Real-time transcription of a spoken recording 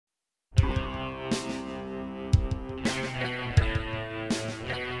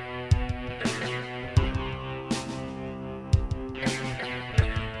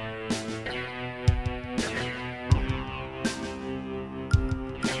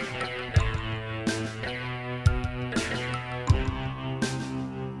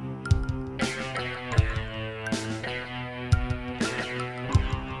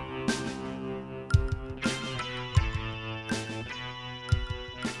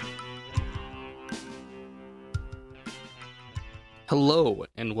Hello,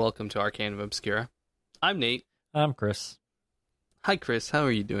 and welcome to Arcane of Obscura. I'm Nate. I'm Chris. Hi, Chris. How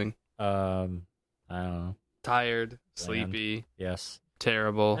are you doing? I don't know. Tired, Bland. sleepy, Yes.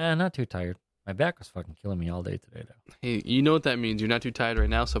 terrible. Not too tired. My back was fucking killing me all day today, though. Hey, you know what that means. You're not too tired right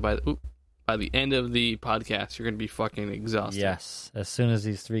now, so by the end of the podcast, you're going to be fucking exhausted. Yes. As soon as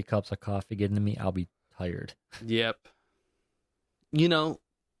these 3 cups of coffee get into me, I'll be tired. Yep. You know,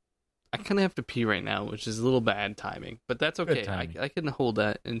 I kind of have to pee right now, which is a little bad timing, but that's okay. I can hold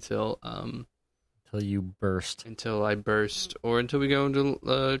that until you burst. until I burst, or until we go into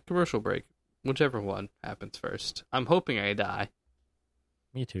a commercial break, whichever one happens first. I'm hoping I die.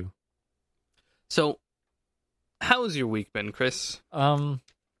 Me too. So, how has your week been, Chris? Fine.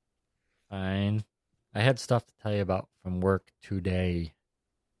 I had stuff to tell you about from work today.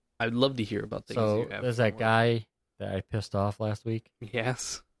 I'd love to hear about things So you have. there's that guy that I pissed off last week.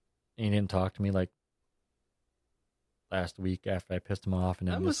 Yes. And he didn't talk to me like last week after I pissed him off. And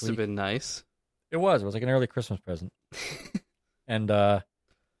then That this must have week, been nice. It was like an early Christmas present. And what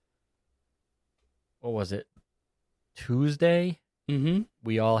was it? Tuesday? Mm-hmm.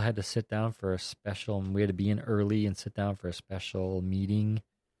 We all had to sit down for a special, and we had to be in early and sit down for a special meeting.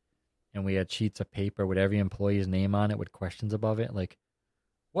 And we had sheets of paper with every employee's name on it with questions above it. Like,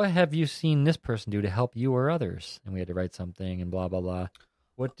 what have you seen this person do to help you or others? And we had to write something and blah, blah, blah.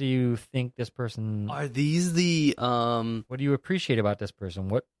 What do you think this person... Are these the What do you appreciate about this person?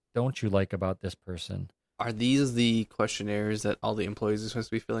 What don't you like about this person? Are these the questionnaires that all the employees are supposed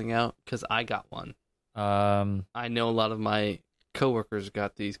to be filling out? Because I got one. I know a lot of my coworkers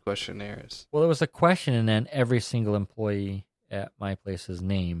got these questionnaires. Well, it was a question and then every single employee at my place's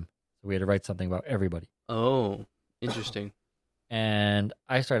name. So we had to write something about everybody. Oh, interesting. And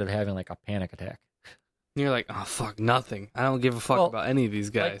I started having like a panic attack. You're like, oh, fuck, nothing. I don't give a fuck about any of these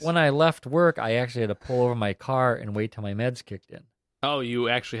guys. Like when I left work, I actually had to pull over my car and wait till my meds kicked in. Oh, you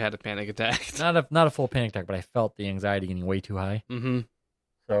actually had a panic attack. Not a full panic attack, but I felt the anxiety getting way too high. Mm-hmm.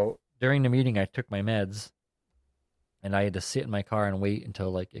 So during the meeting, I took my meds, and I had to sit in my car and wait until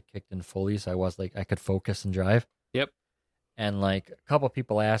like it kicked in fully, so I could focus and drive. Yep. And like a couple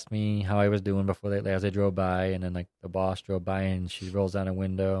people asked me how I was doing as they drove by, and then like the boss drove by and she rolls down a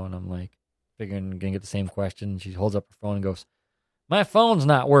window, and I'm like figuring gonna get the same question. She holds up her phone and goes, "My phone's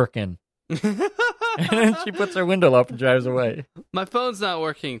not working." And then she puts her window up and drives away. My phone's not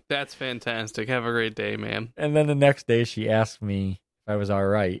working. That's fantastic. Have a great day, ma'am. And then the next day she asked me if I was all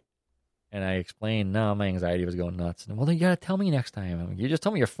right. And I explained, no, my anxiety was going nuts. And, well, then you got to tell me next time. I'm like, you just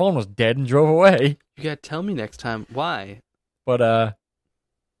told me your phone was dead and drove away. You got to tell me next time. Why? But,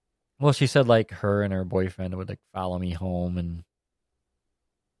 well, she said, like, her and her boyfriend would, like, follow me home and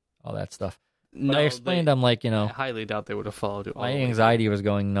all that stuff. But I explained, I'm like, I highly doubt they would have followed you. My anxiety was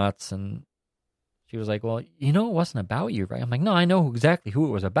going nuts. And she was like, well, it wasn't about you, right? I'm like, no, I know exactly who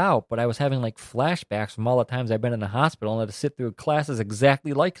it was about. But I was having, like, flashbacks from all the times I've been in the hospital and had to sit through classes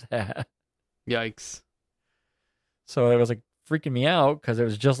exactly like that. Yikes. So it was like freaking me out because it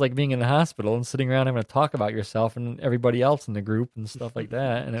was just like being in the hospital and sitting around having to talk about yourself and everybody else in the group and stuff like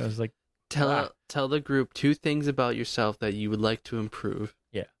that. And it was like, Tell the group 2 things about yourself that you would like to improve.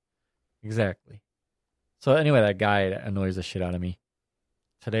 Yeah, exactly. So anyway, that guy annoys the shit out of me.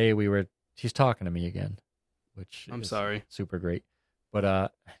 Today he's talking to me again, which I'm is sorry. super great.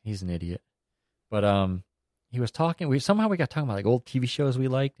 But he's an idiot. But he was talking. We got talking about like old TV shows we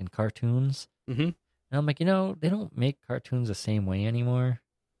liked and cartoons. Mm-hmm. And I'm like, they don't make cartoons the same way anymore.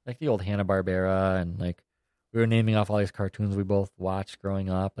 Like the old Hanna-Barbera, and like we were naming off all these cartoons we both watched growing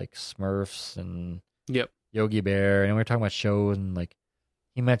up, like Smurfs and Yogi Bear, and we were talking about shows, and like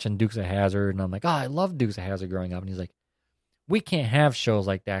he mentioned Dukes of Hazzard, and I'm like, oh, I loved Dukes of Hazzard growing up, and he's like, we can't have shows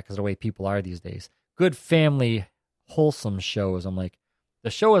like that because of the way people are these days. Good family, wholesome shows. I'm like, the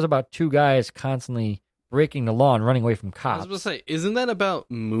show is about 2 guys constantly breaking the law and running away from cops. I was going to say, isn't that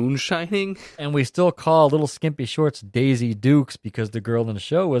about moonshining? And we still call little skimpy shorts Daisy Dukes because the girl in the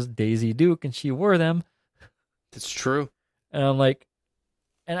show was Daisy Duke and she wore them. That's true. And I'm like,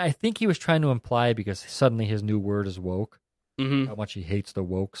 and I think he was trying to imply, because suddenly his new word is woke, how much he hates the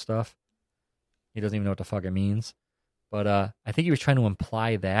woke stuff. He doesn't even know what the fuck it means. But I think he was trying to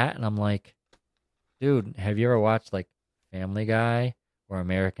imply that. And I'm like, dude, have you ever watched like Family Guy or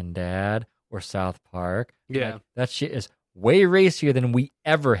American Dad or South Park? Yeah. Like, that shit is way racier than we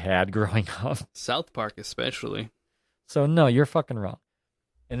ever had growing up. South Park especially. So no, you're fucking wrong.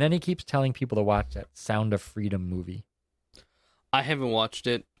 And then he keeps telling people to watch that Sound of Freedom movie. I haven't watched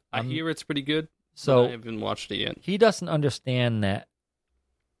it. I hear it's pretty good, so but I haven't watched it yet. He doesn't understand that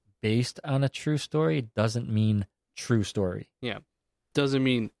based on a true story doesn't mean true story. Yeah. doesn't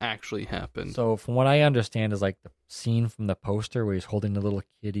mean actually happened. So from what I understand is like the scene from the poster where he's holding the little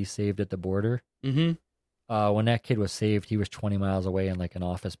kid he saved at the border. Mm-hmm. When that kid was saved, he was 20 miles away in like an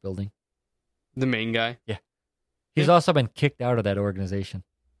office building. The main guy? Yeah. He's also been kicked out of that organization.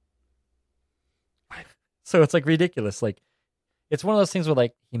 So it's like ridiculous. Like, it's one of those things where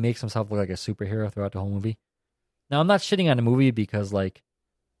like he makes himself look like a superhero throughout the whole movie. Now, I'm not shitting on the movie because like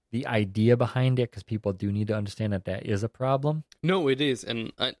the idea behind it, because people do need to understand that is a problem. No, it is,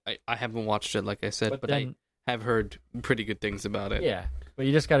 and I haven't watched it, like I said, but then, I have heard pretty good things about it. Yeah, but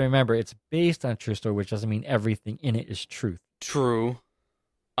you just got to remember it's based on a true story, which doesn't mean everything in it is truth. True.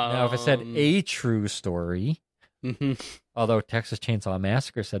 Now, if it said a true story, although Texas Chainsaw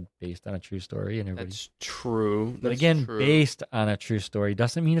Massacre said based on a true story, and everybody, that's true. But again, based on a true story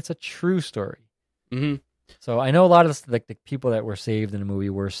doesn't mean it's a true story. Mm-hmm. So I know a lot of the people that were saved in the movie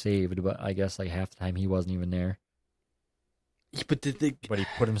were saved, but I guess like half the time he wasn't even there. But But he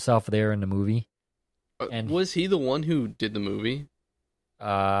put himself there in the movie. And was he the one who did the movie?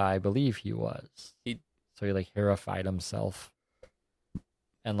 I believe he was. So he like terrified himself,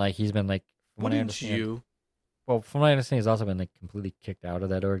 and like he's been like. From what I understand, he's also been like completely kicked out of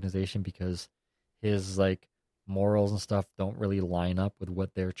that organization because his like morals and stuff don't really line up with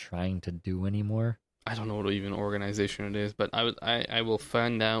what they're trying to do anymore. I don't know what even organization it is, but I will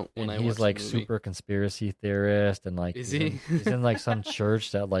find out when I watch the movie. He's like super conspiracy theorist, and like is he? He's in like some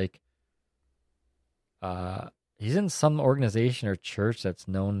church that like he's in some organization or church that's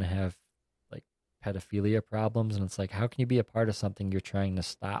known to have like pedophilia problems, and it's like, how can you be a part of something you're trying to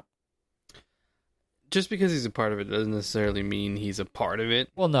stop? Just because he's a part of it doesn't necessarily mean he's a part of it.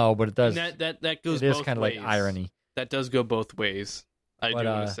 Well, no, but it does. And that goes. It is both kind of ways. like irony. That does go both ways. I do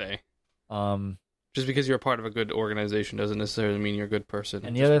want to say. Just because you're a part of a good organization doesn't necessarily mean you're a good person.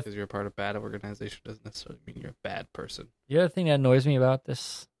 And just because you're a part of a bad organization doesn't necessarily mean you're a bad person. The other thing that annoys me about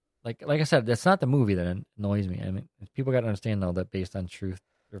this, like I said, that's not the movie that annoys me. I mean, people got to understand though that based on truth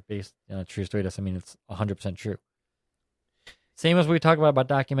or based on a true story doesn't mean it's 100% true. Same as we talk about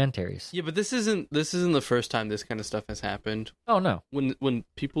documentaries. Yeah, but this isn't the first time this kind of stuff has happened. Oh no! When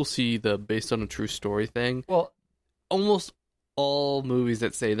people see the based on a true story thing, well, almost all movies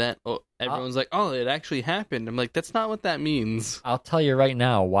that say that, everyone's like, "Oh, it actually happened." I'm like, that's not what that means. I'll tell you right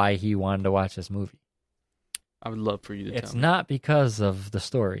now why he wanted to watch this movie. I would love for you to tell me. It's not because of the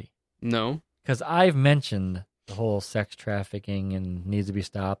story. No, because I've mentioned the whole sex trafficking and needs to be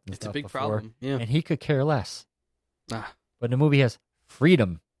stopped. And it's stuff a big before, problem. Yeah, and he could care less. But the movie has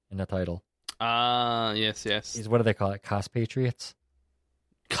freedom in the title. Yes. He's, what do they call it? Cospatriots?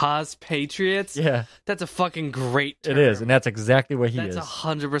 Cospatriots? Yeah. That's a fucking great term. It is, and that's exactly what he is. That's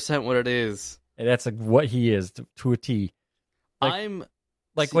 100% what it is. And that's like what he is to a T.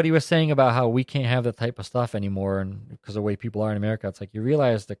 Like, what he was saying about how we can't have that type of stuff anymore, and because of the way people are in America, it's like you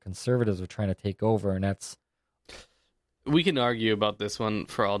realize the conservatives are trying to take over, and that's... We can argue about this one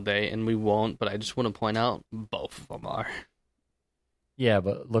for all day, and we won't, but I just want to point out both of them are. Yeah,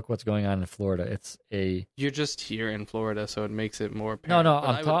 but look what's going on in Florida. You're just here in Florida, so it makes it more apparent. No,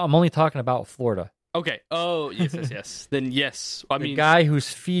 I'm only talking about Florida. Okay. Oh, yes. Then yes. I mean, the guy who's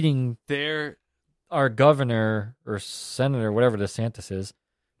feeding our governor or senator, whatever DeSantis is,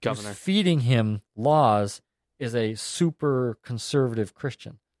 governor, feeding him laws is a super conservative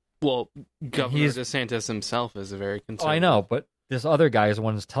Christian. Well, Governor DeSantis himself is a very conservative. Oh, I know, but this other guy is the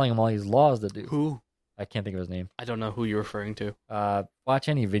one who's telling him all these laws to do. Who? I can't think of his name. I don't know who you're referring to. Watch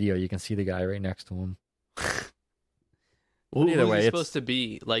any video, you can see the guy right next to him. Well, either way, it's supposed to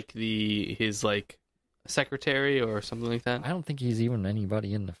be like his like secretary or something like that. I don't think he's even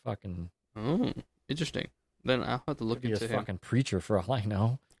anybody in the fucking. Oh, interesting. Then I'll have to look into him. Fucking preacher for all I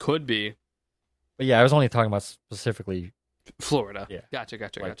know. Could be. But yeah, I was only talking about specifically Florida. Yeah, gotcha.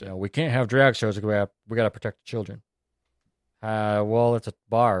 You know, we can't have drag shows. We got to protect the children. Well, it's a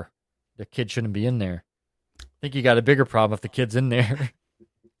bar. The kid shouldn't be in there. I think you got a bigger problem if the kid's in there.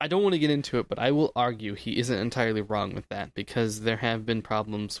 I don't want to get into it, but I will argue he isn't entirely wrong with that because there have been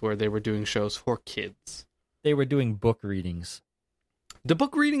problems where they were doing shows for kids. They were doing book readings. The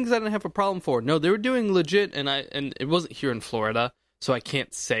book readings I didn't have a problem for. No, they were doing legit, and it wasn't here in Florida, so I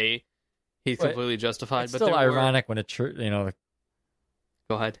can't say he's completely justified. It's still ironic when a church, Go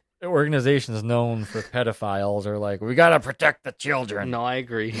ahead. Organizations known for pedophiles are like, we gotta protect the children. No, I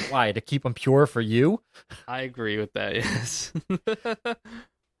agree. Why? To keep them pure for you? I agree with that. Yes.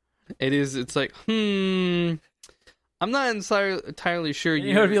 It is. It's like, I'm not entirely sure.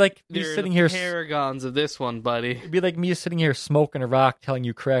 It'd be like me sitting here, paragons of this one, buddy. It'd be like me sitting here smoking a rock, telling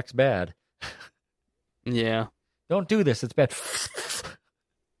you crack's bad. Yeah. Don't do this. It's bad.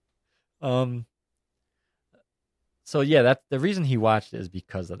 So yeah, that's the reason he watched it is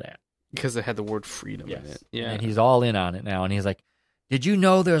because of that. Because it had the word freedom in it. Yeah. And he's all in on it now. And he's like, did you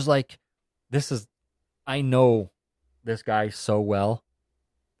know there's like, I know this guy so well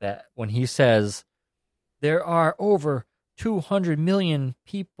that when he says there are over 200 million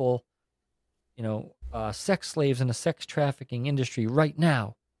people, sex slaves in the sex trafficking industry right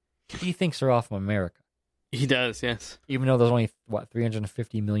now, he thinks they're all from America. He does, yes. Even though there's only,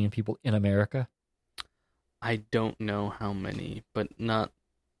 350 million people in America? I don't know how many, but not...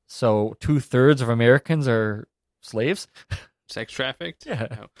 So 2/3 of Americans are slaves? Sex trafficked? Yeah.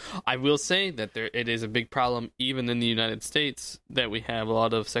 No. I will say that it is a big problem, even in the United States, that we have a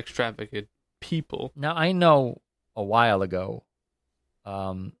lot of sex trafficked people. Now, I know a while ago,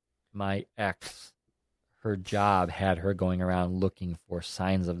 my ex, her job had her going around looking for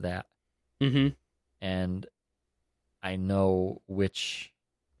signs of that. Mm-hmm. And I know which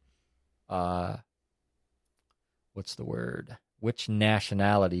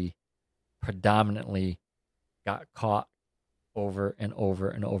nationality predominantly got caught over and over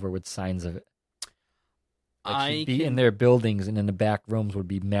and over with signs of it. Like she'd be in their buildings, and in the back rooms would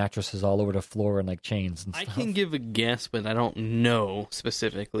be mattresses all over the floor and like chains and stuff. I can give a guess, but I don't know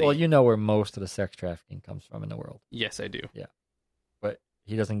specifically. Well, you know where most of the sex trafficking comes from in the world. Yes, I do. Yeah. But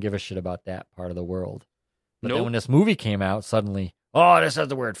he doesn't give a shit about that part of the world. But Nope. then when this movie came out, suddenly, this has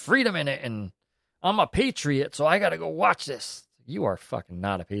the word freedom in it, and I'm a patriot, so I gotta go watch this. You are fucking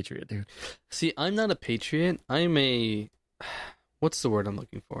not a patriot, dude. See, I'm not a patriot. I'm a... What's the word I'm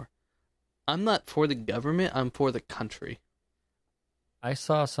looking for? I'm not for the government. I'm for the country. I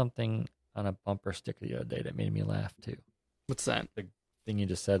saw something on a bumper sticker the other day that made me laugh, too. What's that? The thing you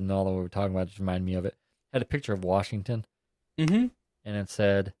just said and all that we were talking about just reminded me of it. Had a picture of Washington. Mm-hmm. And it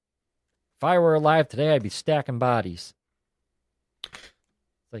said, if I were alive today, I'd be stacking bodies.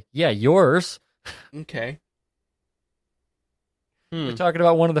 It's like, yeah, yours. Okay. We're talking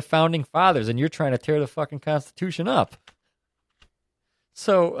about one of the founding fathers, and you're trying to tear the fucking Constitution up.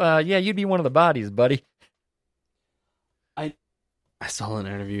 So, you'd be one of the bodies, buddy. I saw an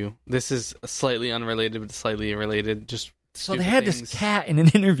interview. This is slightly unrelated, but slightly related. Just so they had this cat in an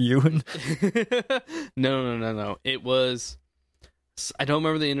interview. And... No. It was... I don't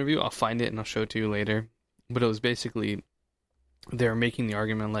remember the interview. I'll find it and I'll show it to you later. But it was basically... They're making the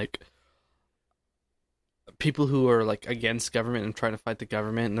argument like... People who are like against government and trying to fight the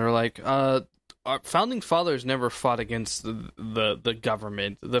government, and they're like, our founding fathers never fought against the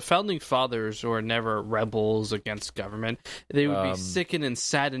government. The founding fathers were never rebels against government. They would be sickened and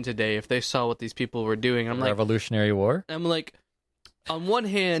saddened today if they saw what these people were doing. I'm like, Revolutionary War? I'm like, on one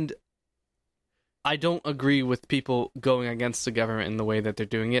hand, I don't agree with people going against the government in the way that they're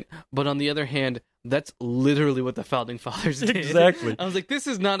doing it, but on the other hand, that's literally what the founding fathers did. Exactly. I was like, this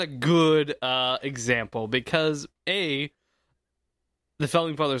is not a good example because A, the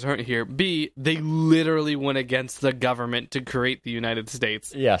founding fathers aren't here. B, they literally went against the government to create the United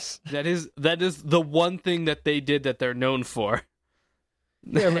States. Yes. That is the one thing that they did that they're known for.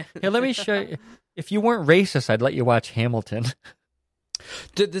 Here, let me show you. If you weren't racist, I'd let you watch Hamilton.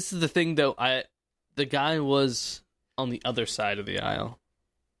 This is the thing, though. The guy was on the other side of the aisle.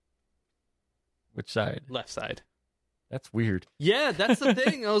 Which side? Left side. That's weird. Yeah, that's the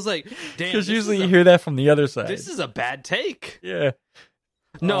thing. I was like, damn. Because usually you hear that from the other side. This is a bad take. Yeah.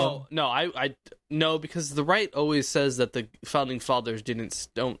 No, because the right always says that the founding fathers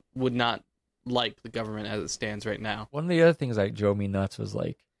would not like the government as it stands right now. One of the other things that drove me nuts was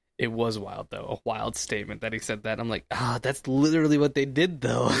like, it was wild though, a wild statement that he said that. I'm like, that's literally what they did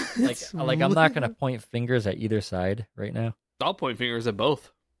though. like I'm not gonna point fingers at either side right now. I'll point fingers at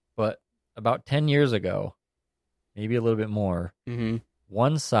both. But about 10 years ago, maybe a little bit more,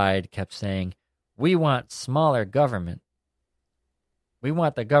 one side kept saying, we want smaller government. We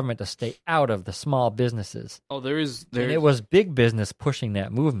want the government to stay out of the small businesses. Oh, there's... And it was big business pushing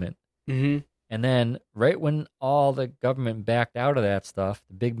that movement. Mm-hmm. And then right when all the government backed out of that stuff,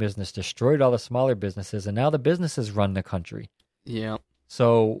 the big business destroyed all the smaller businesses, and now the businesses run the country. Yeah.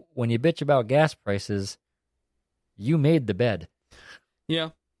 So when you bitch about gas prices, you made the bed.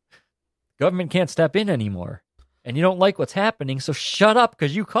 Yeah. Government can't step in anymore. And you don't like what's happening, so shut up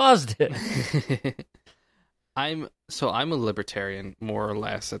because you caused it. I'm a libertarian, more or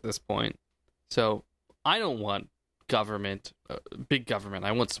less, at this point. So I don't want government, big government.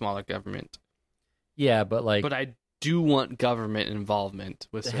 I want smaller government. Yeah, but I do want government involvement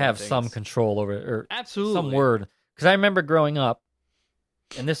with to have things. some control over it, or absolutely some word. Because I remember growing up,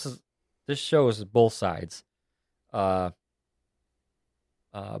 and this shows both sides.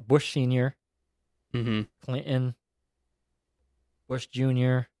 Bush Sr., Clinton, Bush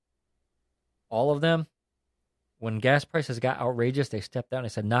Jr., all of them when gas prices got outrageous, they stepped down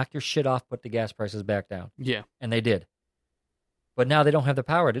and said, knock your shit off, put the gas prices back down. Yeah. And they did. But now they don't have the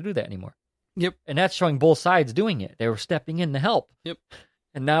power to do that anymore. Yep. And that's showing both sides doing it. They were stepping in to help. Yep.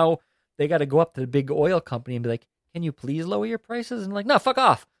 And now they got to go up to the big oil company and be like, can you please lower your prices? And like, no, fuck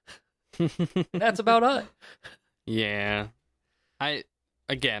off. That's about it. Yeah. I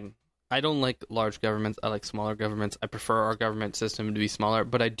don't like large governments. I like smaller governments. I prefer our government system to be smaller,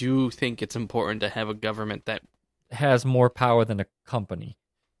 but I do think it's important to have a government that has more power than a company.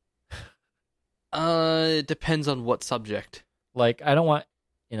 It depends on what subject. Like, I don't want,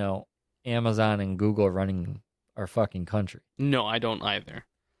 Amazon and Google running our fucking country. No, I don't either.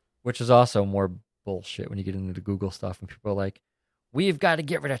 Which is also more bullshit when you get into the Google stuff and people are like, we've got to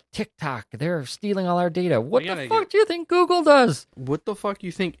get rid of TikTok. They're stealing all our data. What the fuck do you think Google does? What the fuck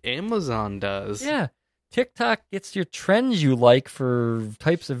you think Amazon does? Yeah. TikTok gets your trends you like for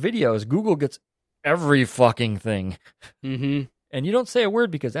types of videos. Google gets every fucking thing. Mm-hmm. And you don't say a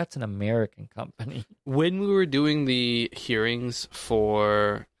word because that's an American company. When we were doing the hearings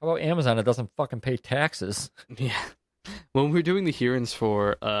for... How about Amazon that doesn't fucking pay taxes? Yeah. When we were doing the hearings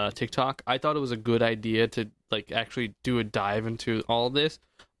for TikTok, I thought it was a good idea to actually do a dive into all of this,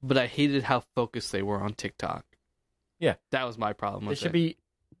 but I hated how focused they were on TikTok. Yeah. That was my problem with it.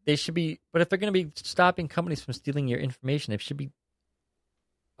 They should be, but if they're going to be stopping companies from stealing your information, they should be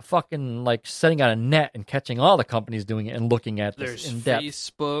fucking setting out a net and catching all the companies doing it and looking at this in depth. There's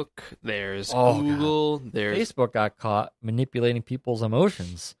Facebook, there's Google, there's... Facebook got caught manipulating people's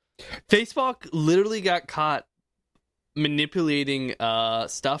emotions. Facebook literally got caught manipulating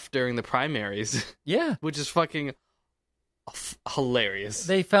stuff during the primaries. Yeah. Which is fucking hilarious.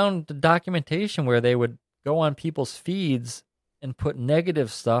 They found the documentation where they would go on people's feeds and put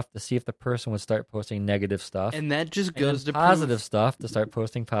negative stuff to see if the person would start posting negative stuff. And that just goes to positive stuff to start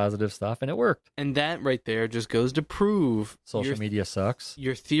posting positive stuff, and it worked. And that right there just goes to prove social media sucks.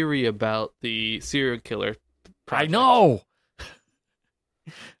 Your theory about the serial killer project. I know.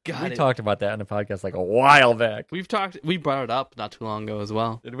 We talked about that in the podcast a while back. We brought it up not too long ago as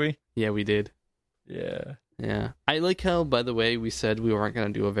well. Did we? Yeah, we did. Yeah. Yeah. I like how, by the way, we said we weren't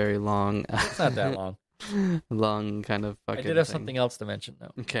going to do a very long... It's not that long. Long kind of fucking I did have thing. something else to mention,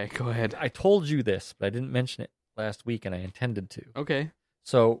 though. Okay, go ahead. I told you this, but I didn't mention it last week, and I intended to. Okay.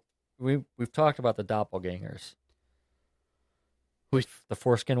 So, we've talked about the doppelgangers. The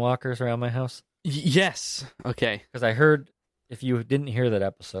foreskin walkers around my house? Yes. Okay. Because I heard, if you didn't hear that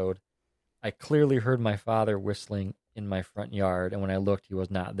episode, I clearly heard my father whistling in my front yard, and when I looked, he was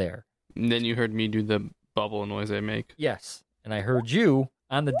not there. And then you heard me do the bubble noise I make. Yes. And I heard you,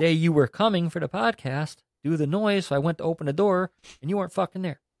 on the day you were coming for the podcast, do the noise, so I went to open the door, and you weren't fucking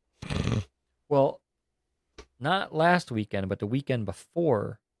there. Well, not last weekend, but the weekend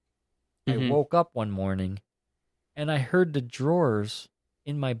before, I woke up one morning, and I heard the drawers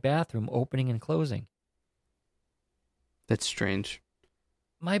in my bathroom opening and closing. That's strange.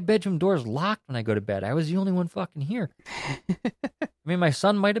 My bedroom door is locked when I go to bed. I was the only one fucking here. I mean, my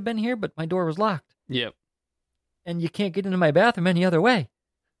son might have been here, but my door was locked. Yep. And you can't get into my bathroom any other way.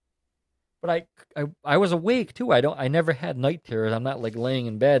 But I was awake too. I never had night terrors. I'm not laying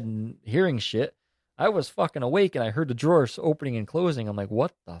in bed and hearing shit. I was fucking awake and I heard the drawers opening and closing. I'm like,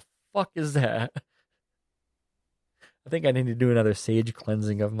 what the fuck is that? I think I need to do another sage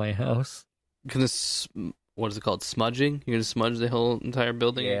cleansing of my house. What is it called? Smudging? You're gonna smudge the whole entire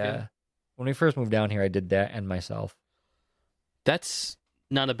building again? When we first moved down here, I did that and myself. That's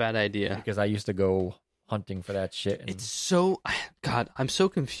not a bad idea. Because I used to go hunting for that shit. It's so... God, I'm so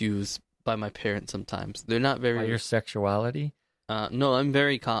confused by my parents sometimes. They're not very... By your sexuality? No, I'm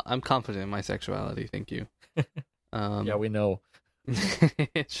very... I'm confident in my sexuality, thank you. Yeah, we know.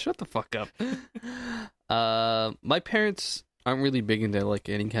 Shut the fuck up. My parents aren't really big into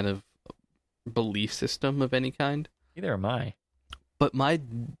any kind of belief system of any kind. Neither am I. But my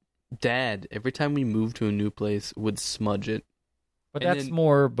dad, every time we moved to a new place, would smudge it. But that's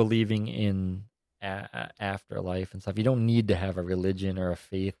more believing in afterlife and stuff. You don't need to have a religion or a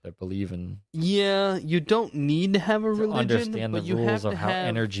faith that believe in. Yeah, you don't need to have a religion. Understand the rules of how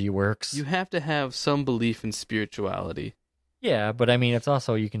energy works. You have to have some belief in spirituality. Yeah, but I mean, it's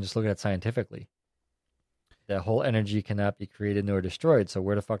also, you can just look at it scientifically. The whole energy cannot be created nor destroyed. So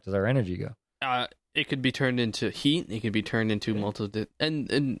where the fuck does our energy go? It could be turned into heat. It could be turned into multiple.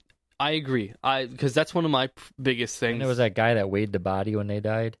 And I agree. Because that's one of my biggest things. And there was that guy that weighed the body when they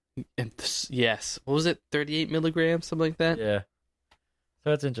died. And yes, what was it? 38 milligrams, something like that. Yeah.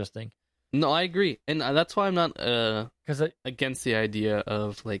 So it's interesting. No, I agree, and that's why I'm not against the idea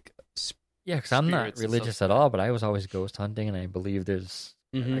of yeah, because I'm not religious at all, but I was always ghost hunting, and I believe there's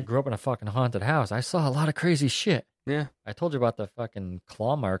Mm-hmm. I grew up in a fucking haunted house. I saw a lot of crazy shit. Yeah. I told you about the fucking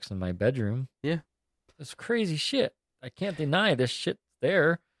claw marks in my bedroom. Yeah. It's crazy shit. I can't deny this shit's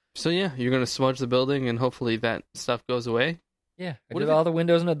there. So yeah, you're gonna smudge the building and hopefully that stuff goes away. Yeah, I did all the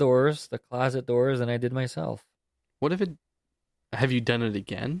windows and the doors, the closet doors, and I did myself. What if it? Have you done it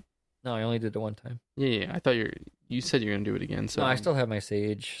again? No, I only did it one time. Yeah. I thought you said you're gonna do it again. So no, I still have my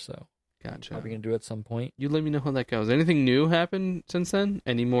sage, so gotcha. Probably gonna do it at some point. You let me know how that goes. Anything new happened since then?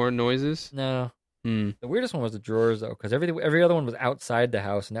 Any more noises? No. The weirdest one was the drawers, though, because every other one was outside the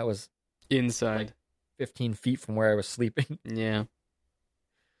house, and that was inside, like 15 feet from where I was sleeping. Yeah.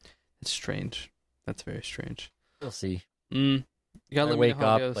 It's strange. That's very strange. We'll see. You gotta I wake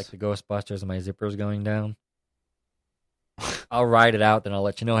up like the Ghostbusters and my zipper's going down. I'll ride it out, then I'll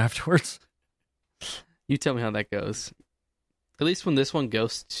let you know afterwards. You tell me how that goes. At least when this one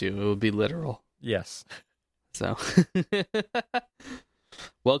ghosts you, it will be literal. Yes. So,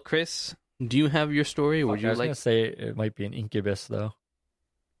 well, Chris, do you have your story? Would you I was gonna say it might be an incubus though,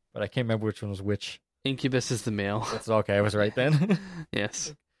 but I can't remember which one was which. Incubus is the male. That's okay. I was right then.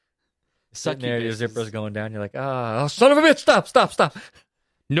 Yes. Sitting there, your zipper's going down. You're like, oh, son of a bitch! Stop!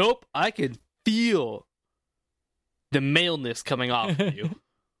 Nope, I could feel the maleness coming off of you.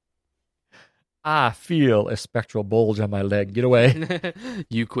 I feel a spectral bulge on my leg. Get away.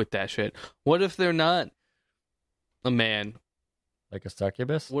 You quit that shit. What if they're not a man? Like a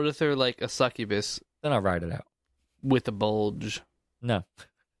succubus? What if they're like a succubus? Then I'll ride it out. With a bulge? No.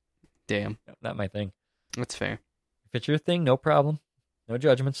 Damn. Not my thing. That's fair. If it's your thing, no problem. No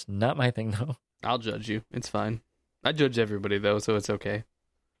judgments. Not my thing, though. I'll judge you. It's fine. I judge everybody, though, so it's okay.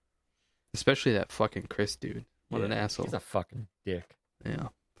 Especially that fucking Chris dude. What an asshole. He's a fucking dick. Yeah.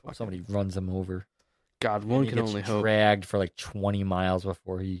 Somebody runs him over. God, one can only hope. Dragged for like 20 miles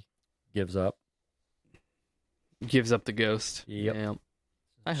before he gives up. Gives up the ghost. Yep. Yeah.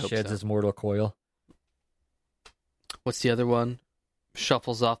 I hope Sheds so. his mortal coil. What's the other one?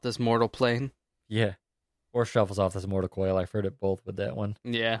 Shuffles off this mortal plane. Yeah. Or shuffles off this mortal coil. I've heard it both with that one.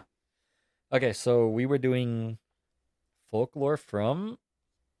 Yeah. Okay, so we were doing folklore from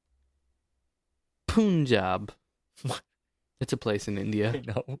Punjab. It's a place in India. I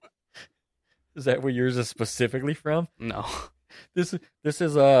know. Is that where yours is specifically from? No. This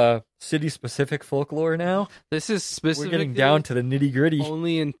is city specific folklore now. This is specifically We're getting down to the nitty gritty.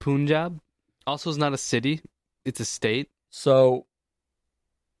 Only in Punjab. Also, it's not a city; it's a state. So,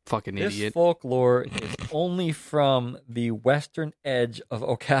 fucking this idiot. Folklore is only from the western edge of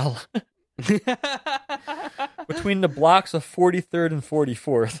Ocala, between the blocks of 43rd and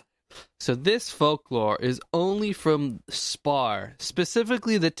 44th. So this folklore is only from Spar,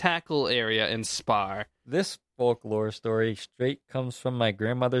 specifically the Tackle area in Spar. This folklore story straight comes from my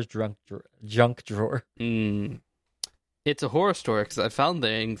grandmother's junk drawer. It's a horror story because I found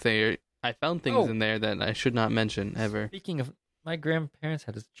things there. I found things in there that I should not mention ever. Speaking of, my grandparents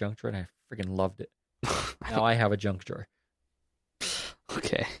had this junk drawer and I freaking loved it. Now I have a junk drawer.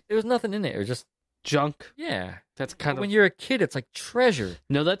 Okay. There was nothing in it. It was just junk. Yeah. That's kind of... When you're a kid, it's like treasure.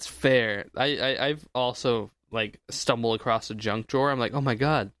 No, that's fair. I've also like stumbled across a junk drawer. I'm like, oh my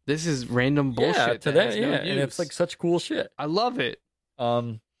god, this is random bullshit. Yeah, to that, yeah, and it's like such cool shit. I love it.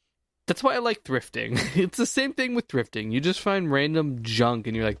 That's why I like thrifting. It's the same thing with thrifting. You just find random junk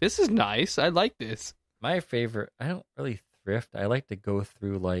and you're like, this is nice. I like this. My favorite, I don't really thrift. I like to go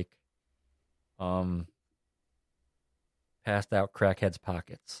through like passed out crackheads'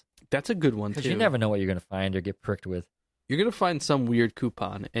 pockets. That's a good one too. Because you never know what you're going to find or get pricked with. You're going to find some weird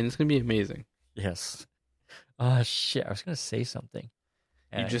coupon and it's going to be amazing. Yes. Oh shit, I was going to say something.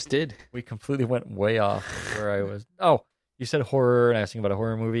 You just did. We completely went way off where I was. Oh, you said horror, and I was thinking about a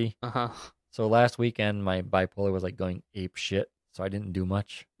horror movie. So last weekend, my bipolar was like going ape shit, so I didn't do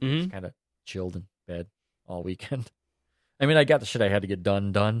much. Just kind of chilled in bed all weekend. I mean, I got the shit I had to get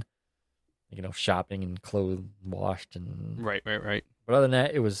done. You know, shopping and clothes washed and right. But other than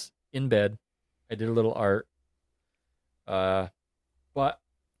that, it was in bed. I did a little art. But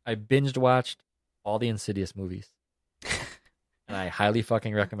I binged watched all the Insidious movies. And I highly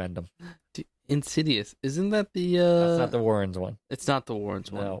fucking recommend them. Insidious. Isn't that the... That's not the Warrens one. It's not the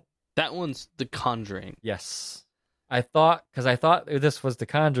Warrens one. No. That one's The Conjuring. Yes. I thought this was The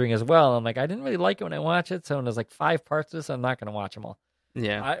Conjuring as well. I'm like, I didn't really like it when I watched it. So when there's like 5 parts of this, I'm not going to watch them all.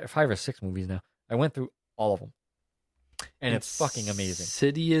 Yeah. 5 or 6 movies now. I went through all of them. And it's fucking amazing.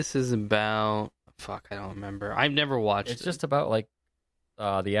 Insidious is about... Fuck, I don't remember. I've never watched it. It's just about like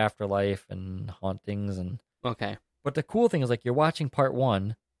the afterlife and hauntings and... Okay. But the cool thing is, like, you're watching part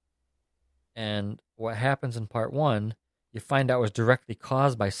 1, and what happens in part 1, you find out was directly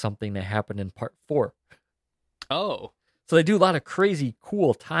caused by something that happened in part 4. Oh. So they do a lot of crazy,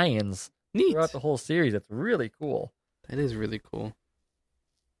 cool tie-ins Neat. throughout the whole series. It's really cool. That is really cool.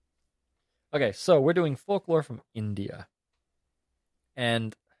 Okay, so we're doing folklore from India.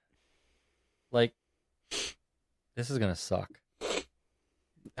 And, like, this is going to suck.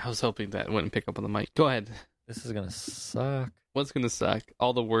 I was hoping that wouldn't pick up on the mic. Go ahead. This is going to suck. What's going to suck?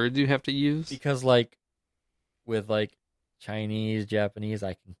 All the words you have to use? Because, like, with, like, Chinese, Japanese,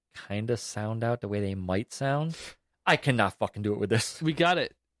 I can kind of sound out the way they might sound. I cannot fucking do it with this. We got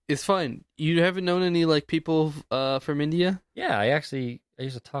it. It's fine. You haven't known any, like, people from India? Yeah, I used to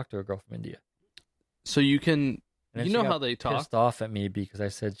talk to a girl from India. So you can... You know how they talk? Pissed off at me because I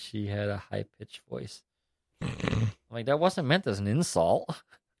said she had a high-pitched voice. I'm like, that wasn't meant as an insult.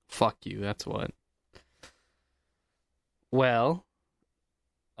 Fuck you, that's what. Well...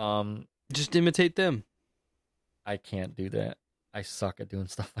 just imitate them. I can't do that. I suck at doing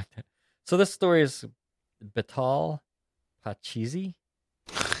stuff like that. So this story is Betal, Pachisi.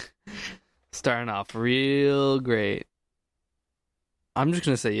 Starting off real great. I'm just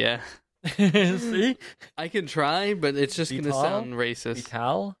going to say yeah. See? I can try, but it's just going to sound racist.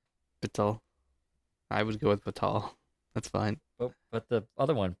 Betal? Betal. I would go with Betal. That's fine. But the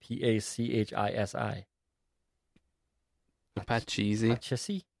other one, Pachisi. Pachisi.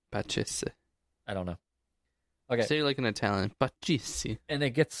 Pachisi? Pachisi. I don't know. Okay. Say it like an Italian. Pachisi. And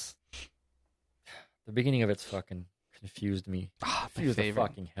it gets... The beginning of it's fucking confused me. Confused the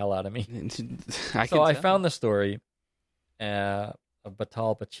fucking hell out of me. I found the story of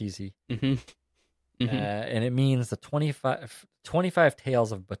Betal Pachisi. Mm-hmm. Mm-hmm. And it means the 25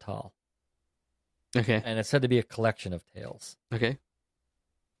 tales of Betal. Okay. And it's said to be a collection of tales. Okay.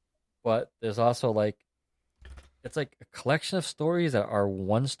 But there's also like... It's like a collection of stories that are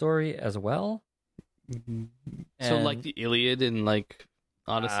one story as well. Mm-hmm. So like the Iliad and like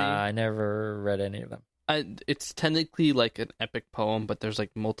Odyssey? I never read any of them. It's technically like an epic poem, but there's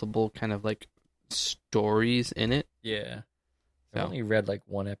like multiple kind of like stories in it. Yeah. I only read like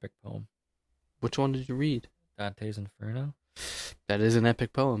one epic poem. Which one did you read? Dante's Inferno. That is an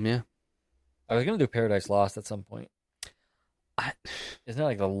epic poem, yeah. I was going to do Paradise Lost at some point. Isn't that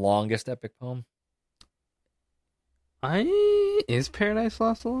like the longest epic poem? Is Paradise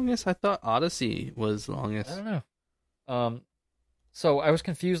Lost the longest? I thought Odyssey was the longest. I don't know. So I was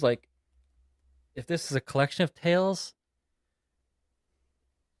confused, like, if this is a collection of tales,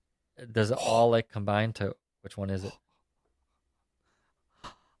 does it all like combine to which one is it?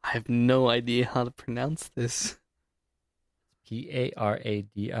 I have no idea how to pronounce this.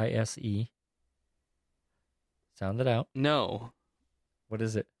 Paradise. Sound it out. No. What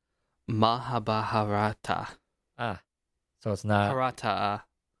is it? Mahabharata. So it's not Harata.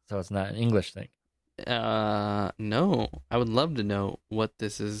 So it's not an English thing. No. I would love to know what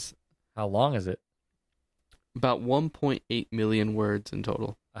this is. How long is it? About 1.8 million words in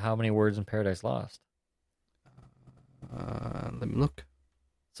total. How many words in Paradise Lost? Let me look.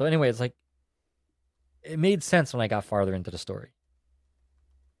 So anyway, it's like it made sense when I got farther into the story.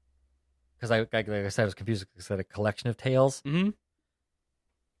 Because like I said, I was confused because I said a collection of tales. Mm-hmm.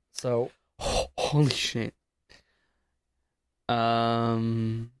 So holy shit.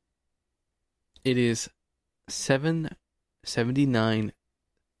 It is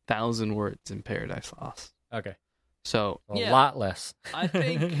 79,000 words in Paradise Lost. Okay. So a lot less. I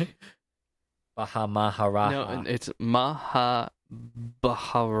think Mahabharata. No, it's Mahabharata.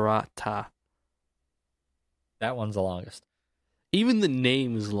 That one's the longest. Even the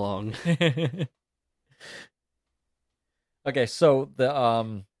name is long. Okay, so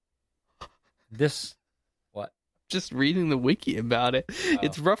the this what? Just reading the wiki about it. Oh.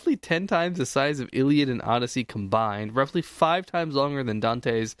 It's roughly 10 times the size of Iliad and Odyssey combined, roughly 5 times longer than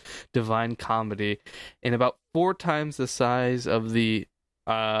Dante's Divine Comedy, and about 4 times the size of the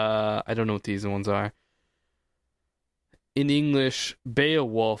I don't know what these ones are. In English,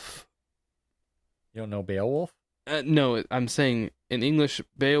 Beowulf. You don't know Beowulf? No, I'm saying in English,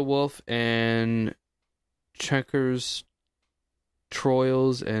 Beowulf and Checkers,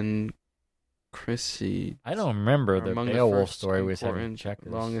 Troils, and Chrissy. I don't remember the Beowulf story we said in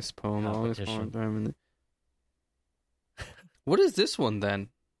Checkers. Longest poem. What is this one then?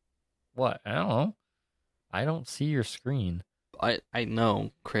 What? I don't know. I don't see your screen. I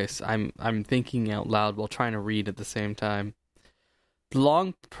know, Chris. I'm thinking out loud while trying to read at the same time. The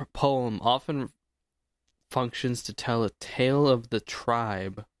long poem often functions to tell a tale of the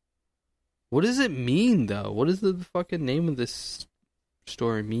tribe. What does it mean, though? What does the fucking name of this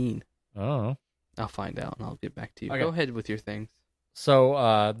story mean? Oh, I'll find out and I'll get back to you. Okay. Go ahead with your things.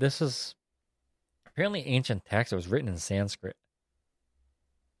 So this is apparently ancient text. It was written in Sanskrit.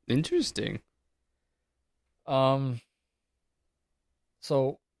 Interesting.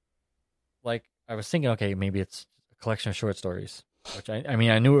 So, like, I was thinking, okay, maybe it's a collection of short stories. Which I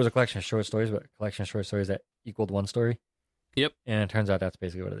mean, I knew it was a collection of short stories, but a collection of short stories that equaled one story. Yep. And it turns out that's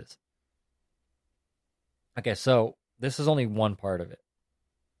basically what it is. Okay, so this is only one part of it.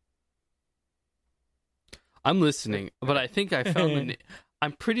 I'm listening, but I think I found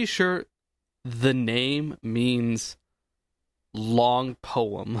I'm pretty sure the name means long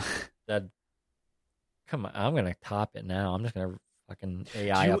poem. Come on, I'm gonna top it now. I'm just gonna fucking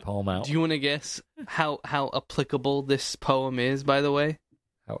AI a poem out. Do you want to guess how applicable this poem is? By the way,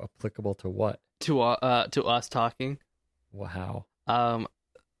 how applicable to what? To us talking. Wow.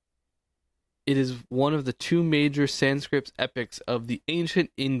 It is one of the two major Sanskrit epics of the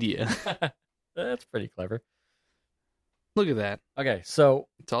ancient India. That's pretty clever. Look at that. Okay, so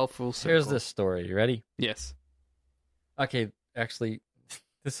it's all full circle. Here's this story. You ready? Yes. Okay, actually,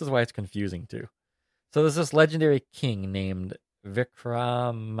 this is why it's confusing too. So there's this legendary king named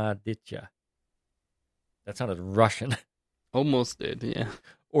Vikramaditya. That sounded Russian. Almost did, yeah.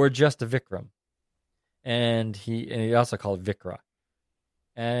 Or just Vikram. And he also called Vikra.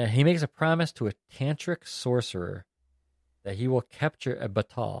 And he makes a promise to a tantric sorcerer that he will capture a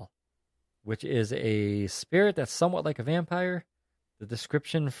Betal, which is a spirit that's somewhat like a vampire. The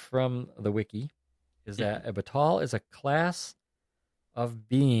description from the wiki is that a Betal is a class of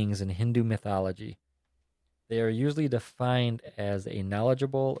beings in Hindu mythology. They are usually defined as a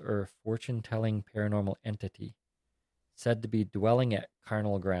knowledgeable or fortune-telling paranormal entity, said to be dwelling at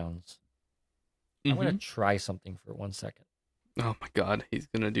carnal grounds. I'm going to try something for 1 second. Oh my god, he's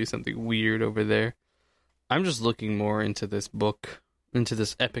going to do something weird over there. I'm just looking more into this book, into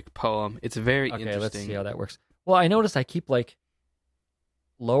this epic poem. It's very interesting. Okay, let's see how that works. Well, I noticed I keep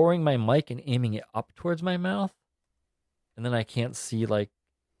lowering my mic and aiming it up towards my mouth, and then I can't see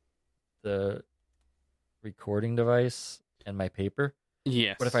the recording device and my paper.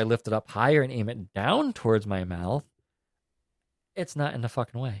 Yes. But if I lift it up higher and aim it down towards my mouth, it's not in the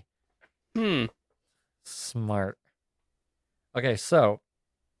fucking way. Smart. Okay, so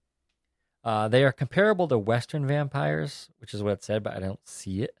they are comparable to Western vampires, which is what it said, but I don't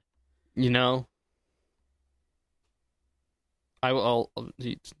see it. Yeah.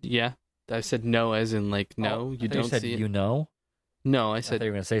 I said no as in no, you don't see it. You know? No, I I said thought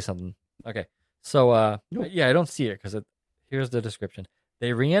you were going to say something. Okay. So, no. Yeah, I don't see it because here's the description.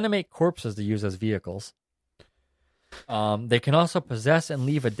 They reanimate corpses to use as vehicles. They can also possess and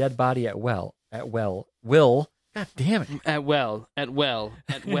leave a dead body at will. God damn it. At well. I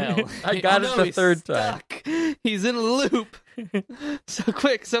got it the third time. He's in a loop. So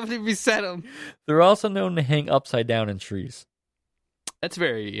quick, somebody reset him. They're also known to hang upside down in trees. That's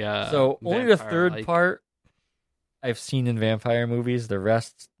very so only the third part I've seen in vampire movies. The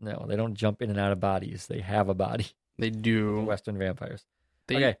rest, no, they don't jump in and out of bodies. They have a body. They do. Western vampires.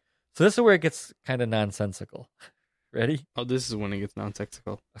 Okay, so this is where it gets kind of nonsensical. Ready? Oh, this is when it gets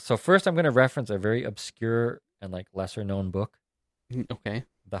nonsensical. So first I'm going to reference a very obscure and lesser known book. Okay.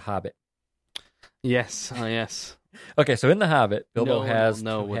 The Hobbit. Yes. Oh, yes. Okay, so in The Hobbit, Bilbo has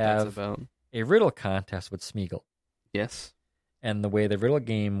to what have that's about. A riddle contest with Smeagol. Yes. And the way the riddle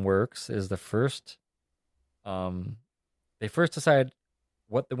game works is they first decide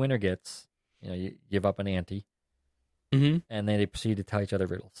what the winner gets. You give up an ante. Mm-hmm. And then they proceed to tell each other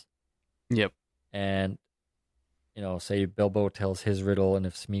riddles. Yep. And, say Bilbo tells his riddle, and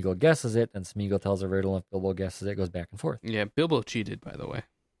if Smeagol guesses it, then Smeagol tells a riddle, and if Bilbo guesses it, goes back and forth. Yeah, Bilbo cheated, by the way.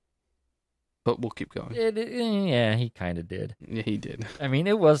 But we'll keep going. Yeah, he kind of did. Yeah, he did. I mean,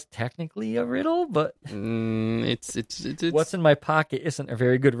 it was technically a riddle, but it's what's in my pocket isn't a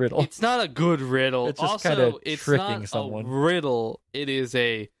very good riddle. It's not a good riddle. It's just kind of tricking someone. A riddle. It is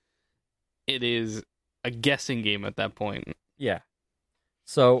a guessing game at that point. Yeah.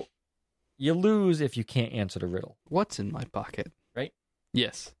 So you lose if you can't answer the riddle. What's in my pocket? Right?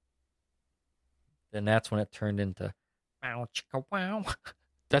 Yes. Then that's when it turned into wow chicka wow.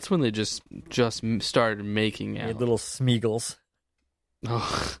 That's when they just started making out. Little Smeagol's.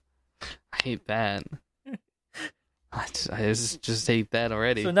 Oh, I hate that. I just hate that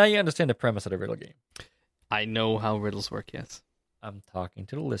already. So now you understand the premise of the riddle game. I know how riddles work, yes. I'm talking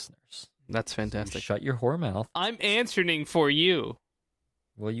to the listeners. That's fantastic. So shut your whore mouth. I'm answering for you.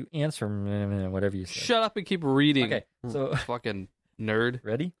 Well, you answer whatever you say. Shut up and keep reading. Okay, so fucking nerd.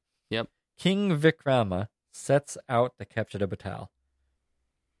 Ready? Yep. King Vikrama sets out to capture the Betal.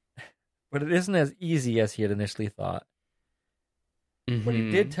 But it isn't as easy as he had initially thought. Mm-hmm. But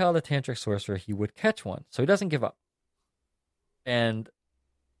he did tell the tantric sorcerer he would catch one, so he doesn't give up. And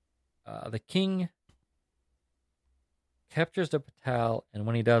the king captures the Betal, and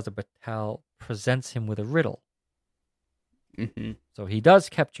when he does, the Betal presents him with a riddle. Mm-hmm. So he does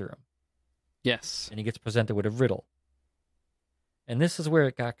capture him. Yes. And he gets presented with a riddle. And this is where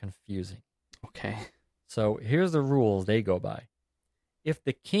it got confusing. Okay. So here's the rules they go by. If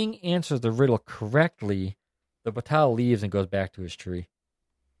the king answers the riddle correctly, the Betal leaves and goes back to his tree.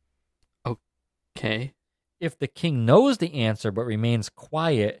 Okay. If the king knows the answer but remains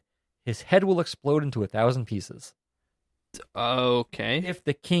quiet, his head will explode into 1,000 pieces. Okay. If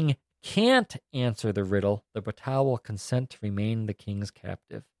the king can't answer the riddle, the Betal will consent to remain the king's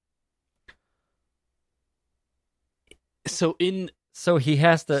captive. So he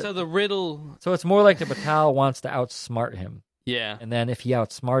has to. So the riddle. So it's more like the Betal wants to outsmart him. Yeah. And then if he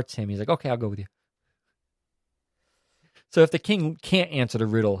outsmarts him, he's like, okay, I'll go with you. So if the king can't answer the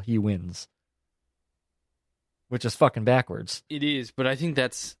riddle, he wins. Which is fucking backwards. It is, but I think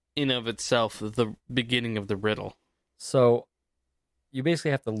that's in of itself the beginning of the riddle. So you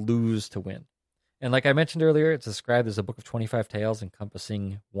basically have to lose to win. And like I mentioned earlier, it's described as a book of 25 tales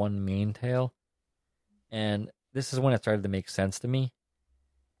encompassing one main tale. And this is when it started to make sense to me.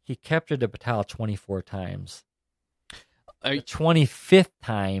 He captured the Betal 24 times. The 25th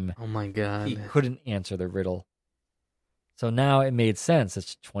time, oh my God, he couldn't answer the riddle. So now it made sense.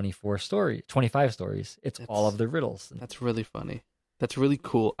 It's 25 stories. It's all of the riddles. That's really funny. That's really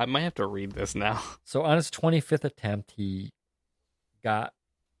cool. I might have to read this now. So on his 25th attempt, the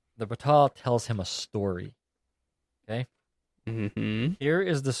Betal tells him a story. Okay? Mm-hmm. Here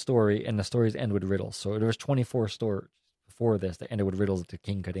is the story, and the stories end with riddles. So there was 24 stories before this that ended with riddles that the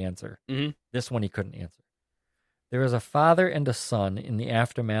king could answer. Mm-hmm. This one he couldn't answer. There is a father and a son in the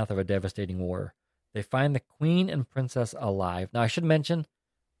aftermath of a devastating war. They find the queen and princess alive. Now, I should mention,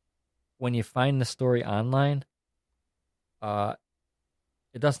 when you find the story online,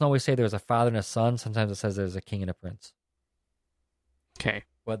 it doesn't always say there's a father and a son. Sometimes it says there's a king and a prince. Okay.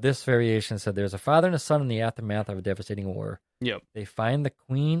 But this variation said there's a father and a son in the aftermath of a devastating war. Yep. They find the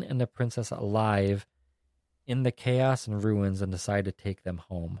queen and the princess alive in the chaos and ruins and decide to take them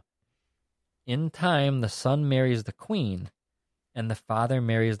home. In time, the son marries the queen, and the father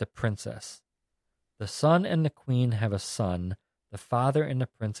marries the princess. The son and the queen have a son. The father and the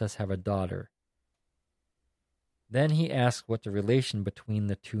princess have a daughter. Then he asks what the relation between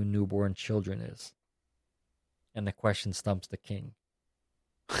the two newborn children is. And the question stumps the king.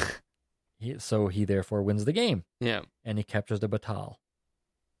 So he therefore wins the game. Yeah. And he captures the Betal.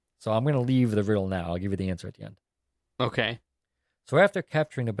 So I'm going to leave the riddle now. I'll give you the answer at the end. Okay. So after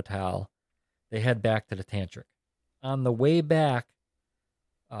capturing the Betal, they head back to the Tantric. On the way back,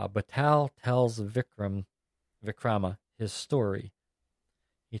 Betal tells Vikrama his story.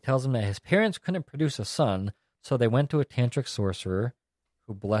 He tells him that his parents couldn't produce a son, so they went to a tantric sorcerer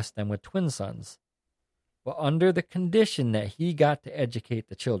who blessed them with twin sons, but under the condition that he got to educate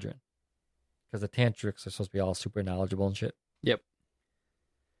the children, because the tantrics are supposed to be all super knowledgeable and shit. Yep.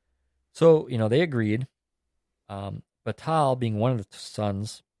 So, they agreed. Betal, being one of the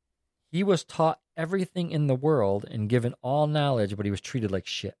sons, he was taught everything in the world and given all knowledge, but he was treated like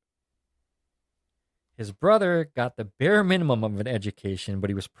shit. His brother got the bare minimum of an education, but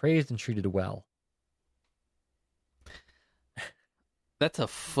he was praised and treated well. That's a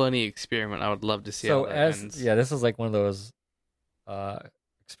funny experiment. I would love to see how that ends. Yeah, this is like one of those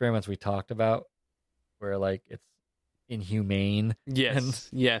experiments we talked about where like it's inhumane. Yes. And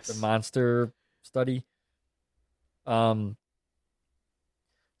yes. The monster study.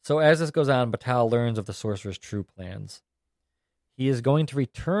 So as this goes on, Betal learns of the sorcerer's true plans. He is going to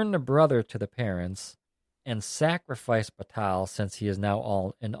return the brother to the parents and sacrifice Betal, since he is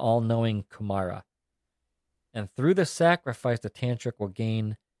now an all-knowing Kumara. And through the sacrifice, the Tantric will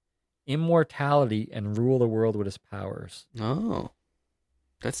gain immortality and rule the world with his powers. Oh,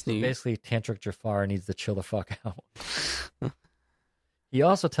 that's neat. Basically, Tantric Jafar needs to chill the fuck out. He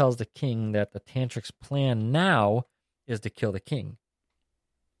also tells the king that the Tantric's plan now is to kill the king,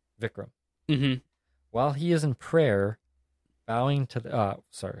 Vikram. Mm-hmm. While he is in prayer, bowing to the...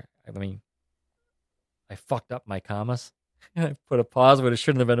 I fucked up my commas. I put a pause, but it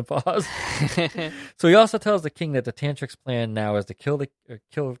shouldn't have been a pause. So he also tells the king that the Tantric's plan now is to kill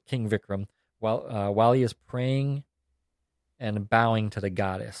King Vikram while he is praying and bowing to the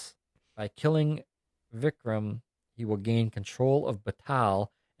goddess. By killing Vikram, he will gain control of Betal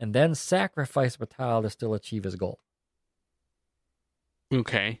and then sacrifice Betal to still achieve his goal.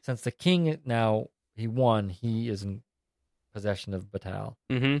 Okay. Since the king now, he won, he is in possession of Betal.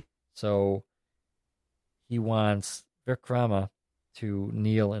 Mm-hmm. So he wants Vikrama to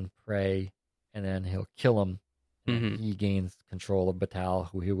kneel and pray, and then he'll kill him. And he gains control of Betal,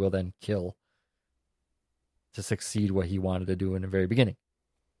 who he will then kill to succeed what he wanted to do in the very beginning.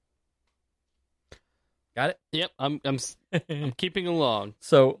 Got it? Yep, I'm keeping along.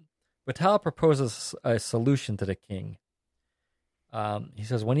 So, Betal proposes a solution to the king. He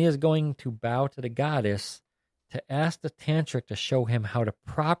says when he is going to bow to the goddess, to ask the tantric to show him how to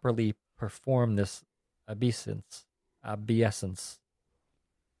properly perform this obeisance.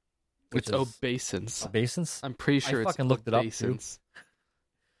 It's obeisance. Obeisance? I'm pretty sure I it's fucking looked it up too.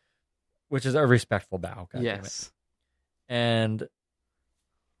 Which is a respectful bow. Yes. And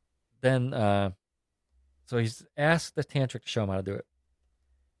then, so he's asked the tantric to show him how to do it.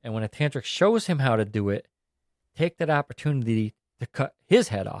 And when a tantric shows him how to do it, take that opportunity to cut his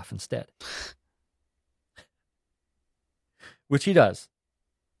head off instead. Which he does.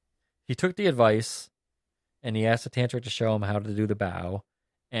 He took the advice and he asked the tantric to show him how to do the bow,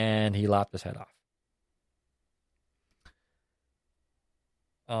 and he lopped his head off.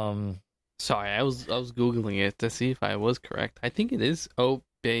 Sorry, I was Googling it to see if I was correct. I think it is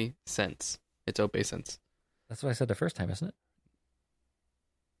obeisance. It's obeisance. That's what I said the first time, isn't it?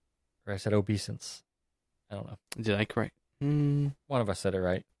 Or I said obeisance. I don't know. Did I correct? One of us said it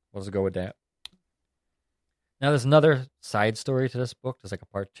right. We'll just go with that. Now, there's another side story to this book. There's like a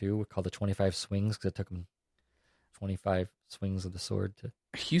part 2 called The 25 Swings, because it took him 25 swings of the sword to...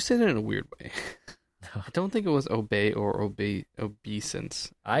 You said it in a weird way. No. I don't think it was obey or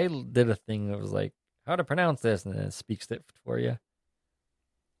obeisance. I did a thing that was like, how to pronounce this, and then it speaks it for you.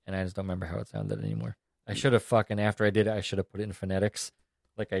 And I just don't remember how it sounded anymore. I should have after I did it, I should have put it in phonetics,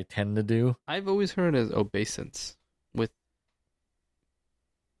 like I tend to do. I've always heard it as obeisance. With...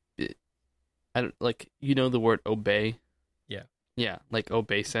 I don't, like, you know the word obey? Yeah. Yeah, like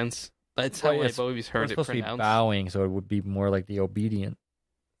obeisance. That's how I've always heard it pronounced. It's supposed to be bowing, so it would be more like the obedient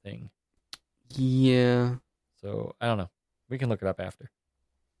thing. Yeah. So, I don't know. We can look it up after.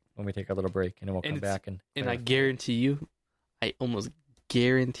 When we take a little break, and then we'll come back and... And I guarantee you, I almost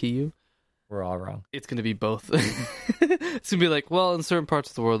guarantee you... We're all wrong. It's going to be both. It's going to be like, well, in certain parts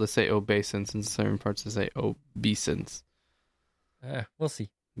of the world they say obeisance, and in certain parts they say obeisance. We'll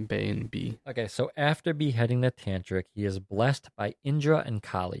see. Bay and B. Okay, so after beheading the tantric, he is blessed by Indra and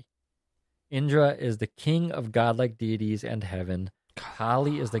Kali. Indra is the king of godlike deities and heaven.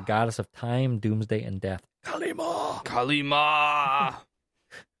 Kali is the goddess of time, doomsday, and death. Kalima!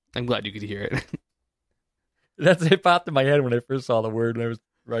 I'm glad you could hear it. That's it popped in my head when I first saw the word and I was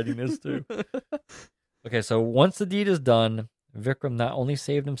writing this too. Okay, so once the deed is done, Vikram not only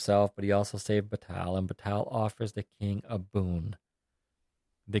saved himself, but he also saved Betal, and Betal offers the king a boon.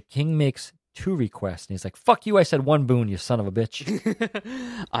 The king makes 2 requests, and he's like, fuck you, I said 1 boon, you son of a bitch.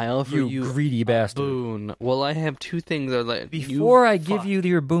 I offer you greedy bastard. Boon. Well, I have 2 things. Before I give you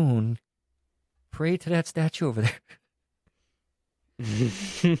your boon, pray to that statue over there.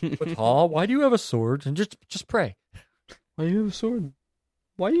 Betal, why do you have a sword? And just pray. Why do you have a sword?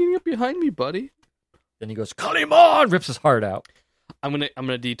 Why are you behind me, buddy? Then he goes, Kalima! Rips his heart out. I'm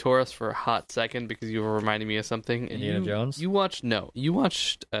gonna detour us for a hot second because you were reminding me of something. Indiana Jones? You watched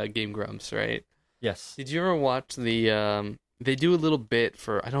Game Grumps, right? Yes. Did you ever watch the they do a little bit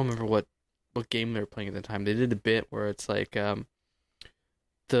for, I don't remember what game they were playing at the time. They did a bit where it's like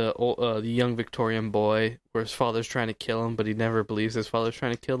the young Victorian boy where his father's trying to kill him, but he never believes his father's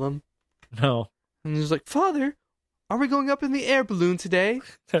trying to kill him. No. And he's like, Father, are we going up in the air balloon today?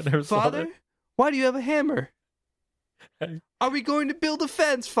 Father, why do you have a hammer? Are we going to build a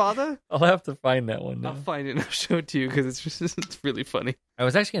fence, Father? I'll have to find that one now. I'll find it and I'll show it to you because it's really funny. I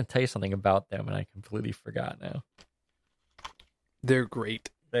was actually going to tell you something about them and I completely forgot now. They're great.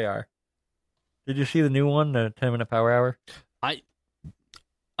 They are. Did you see the new one, the 10-minute power hour?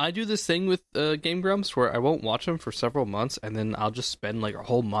 I do this thing with Game Grumps where I won't watch them for several months and then I'll just spend like a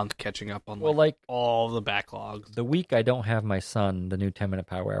whole month catching up on all the backlogs. The week I don't have my son, the new 10-minute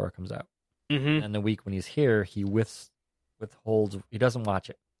power hour comes out. Mm-hmm. And the week when he's here, he withholds. He doesn't watch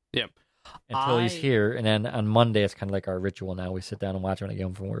it. Yep. Until he's here, and then on Monday it's kind of like our ritual now. We sit down and watch when I get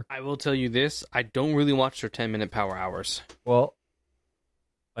home from work. I will tell you this: I don't really watch their 10-minute power hours. Well,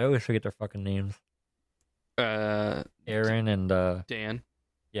 I always forget their fucking names. Aaron and Dan.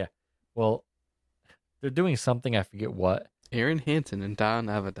 Yeah. Well, they're doing something. I forget what. Aaron Hansen and Don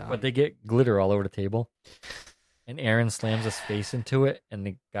Avedon. But they get glitter all over the table, and Aaron slams his face into it, and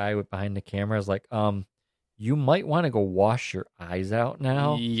the guy behind the camera is like, you might want to go wash your eyes out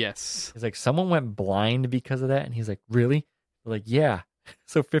now. Yes. He's like, someone went blind because of that. And he's like, really? We're like, yeah.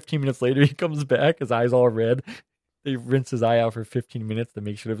 So 15 minutes later, he comes back, his eye's all red. They rinse his eye out for 15 minutes to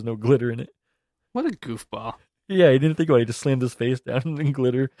make sure there's no glitter in it. What a goofball. Yeah, he didn't think about it. He just slammed his face down in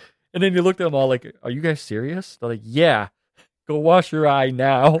glitter. And then you looked at them all like, are you guys serious? They're like, yeah. Go wash your eye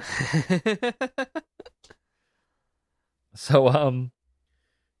now. So,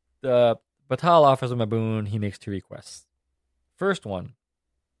 Betal offers him a boon. He makes 2 requests. First one,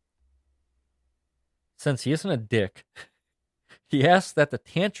 since he isn't a dick, he asks that the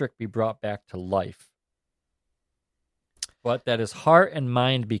tantric be brought back to life, but that his heart and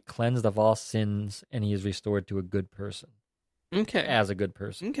mind be cleansed of all sins and he is restored to a good person. Okay. As a good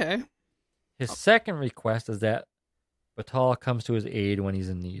person. Okay. His second request is that Betal comes to his aid when he's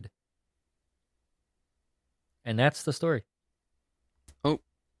in need. And that's the story. Oh.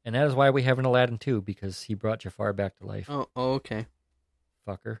 And that is why we have an Aladdin 2, because he brought Jafar back to life. Oh, okay.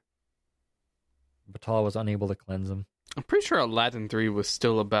 Fucker. Betal was unable to cleanse him. I'm pretty sure Aladdin 3 was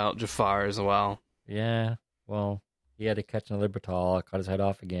still about Jafar as well. Yeah, well, he had to catch another Betal, cut his head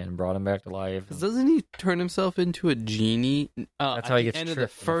off again, brought him back to life. Doesn't he turn himself into a genie? That's how he gets tricked tricked in the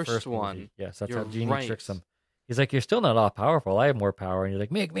first one. Movie. Yes, that's You're how Genie right. tricks him. He's like, you're still not all powerful. I have more power. And you're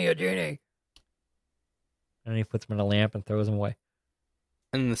like, make me a genie. And he puts him in a lamp and throws him away.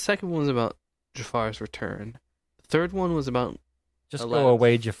 And the second one was about Jafar's return. The third one was about Just Aladdin's go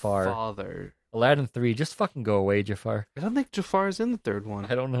away, Jafar. father. Aladdin 3, just fucking go away, Jafar. I don't think Jafar's in the third one.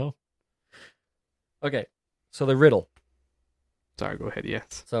 I don't know. Okay, so the riddle. Sorry, go ahead,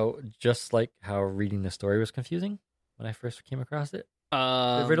 yes. So just like how reading the story was confusing when I first came across it,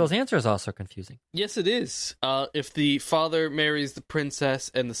 the riddle's answer is also confusing. Yes, it is. If the father marries the princess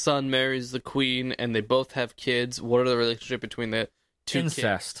and the son marries the queen and they both have kids, what are the relationship between the two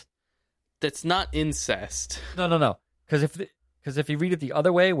Incest. kids? That's not incest. No. Because if you read it the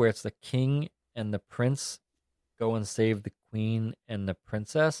other way, where it's the king and the prince go and save the queen and the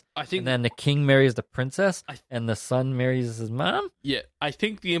princess, and then the king marries the princess, and the son marries his mom? Yeah, I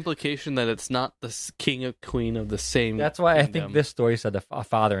think the implication that it's not the king or queen of the same That's why kingdom. I think this story said a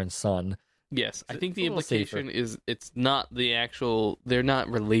father and son. Yes, I think the implication is it's not the actual... They're not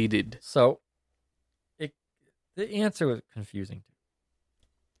related. So, the answer was confusing.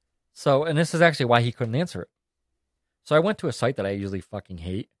 So, and this is actually why he couldn't answer it. So I went to a site that I usually fucking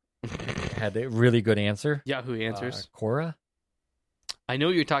hate. Had a really good answer. Yahoo Answers. Quora. I know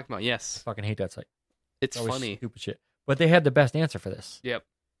what you're talking about, yes. I fucking hate that site. It's funny. Stupid shit. But they had the best answer for this. Yep.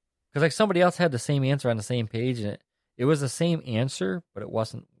 Because like somebody else had the same answer on the same page, and it was the same answer, but it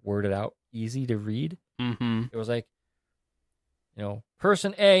wasn't worded out easy to read. Mm-hmm. It was like,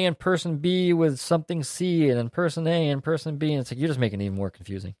 person A and person B with something C, and then person A and person B, and it's like, you're just making it even more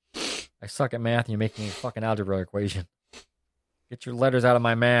confusing. I suck at math, and you're making a fucking algebra equation. Get your letters out of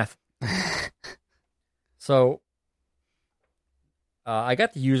my math. So, I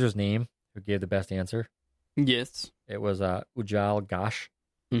got the user's name who gave the best answer. Yes. It was Ujjal Ghosh,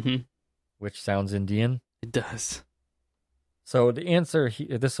 mm-hmm. which sounds Indian. It does. So the answer,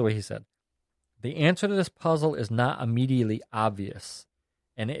 this is the way he said. The answer to this puzzle is not immediately obvious,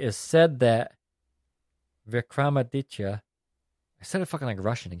 and it is said that Vikramaditya, I said it fucking like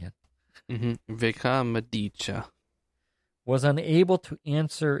Russian again. Mm-hmm. Vikramaditya was unable to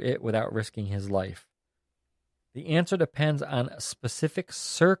answer it without risking his life. The answer depends on specific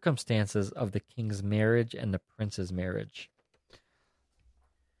circumstances of the king's marriage and the prince's marriage.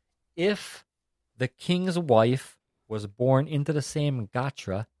 If the king's wife was born into the same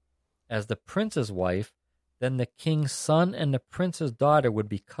Gatra as the prince's wife, then the king's son and the prince's daughter would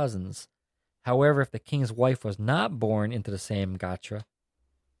be cousins. However, if the king's wife was not born into the same Gatra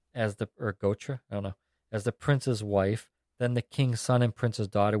as as the prince's wife, then the king's son and prince's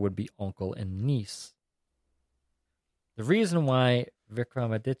daughter would be uncle and niece. The reason why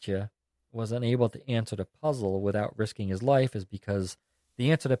Vikramaditya was unable to answer the puzzle without risking his life is because the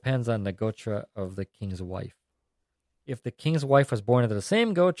answer depends on the Gotra of the king's wife. If the king's wife was born into the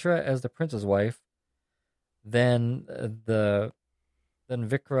same Gotra as the prince's wife, then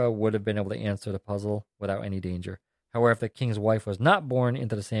Vikra would have been able to answer the puzzle without any danger. However, if the king's wife was not born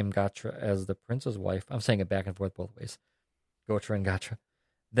into the same Gotra as the prince's wife, I'm saying it back and forth both ways, Gotra and Gatra,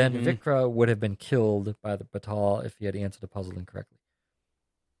 then Vikra would have been killed by the Betal if he had answered the puzzle incorrectly.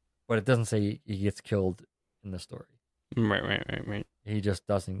 But it doesn't say he gets killed in the story. Right. He just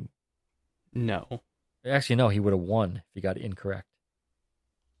doesn't. No. Actually, no, he would have won if he got it incorrect.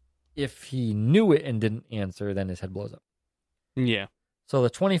 If he knew it and didn't answer, then his head blows up. Yeah. So the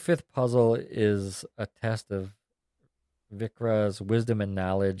 25th puzzle is a test of Vikra's wisdom and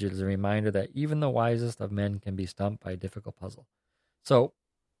knowledge. It is a reminder that even the wisest of men can be stumped by a difficult puzzle. So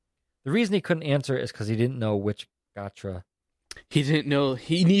the reason he couldn't answer is because he didn't know which Gatra. He didn't know.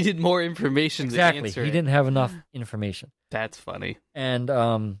 He needed more information to answer. Exactly. He didn't have enough information. That's funny. And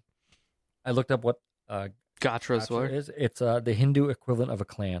I looked up what Gatra is. It's the Hindu equivalent of a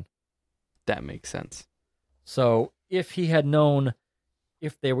clan. That makes sense. So if he had known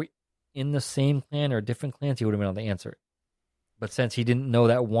if they were in the same clan or different clans, he would have been able to answer it. But since he didn't know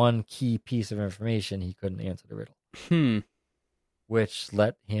that one key piece of information, he couldn't answer the riddle. Which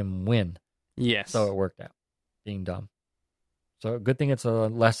let him win. Yes. So it worked out, being dumb. So good thing it's a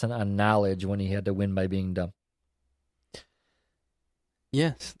lesson on knowledge when he had to win by being dumb.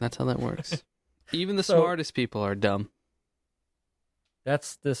 Yes, that's how that works. Even the smartest people are dumb.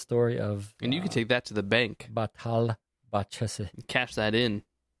 That's the story of... And you can take that to the bank. Betal Pachisi. Cash that in.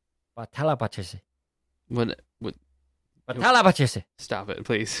 Betal Pachisi. What? Betal Pachisi. Stop it,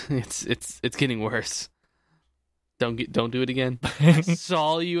 please. It's getting worse. Don't do it again. I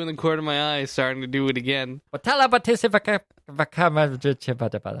saw you in the corner of my eye starting to do it again. Betal Pachisi. I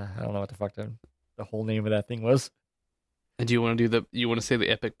don't know what the fuck the whole name of that thing was. And do you want to say the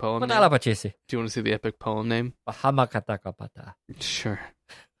epic poem name? Do you want to say the epic poem name? Sure.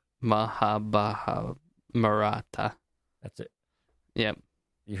 Mahabharata. That's it. Yep.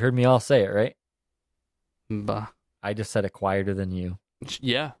 You heard me all say it, right? Bah. I just said it quieter than you.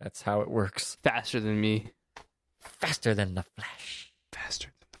 Yeah. That's how it works. Faster than me. Faster than the flash. Faster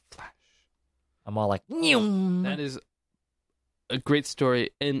than the flash. I'm all like, Nyum. That is a great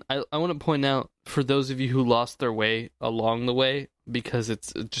story. And I want to point out, for those of you who lost their way along the way, because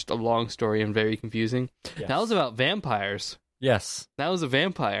it's just a long story and very confusing, yes. That was about vampires. Yes. That was a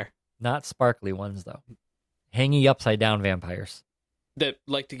vampire. Not sparkly ones, though. Hangy upside down vampires. That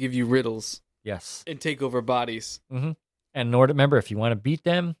like to give you riddles. Yes. And take over bodies. Mm-hmm. And in order, remember, if you want to beat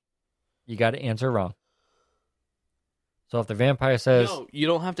them, you got to answer wrong. So if the vampire says... No, you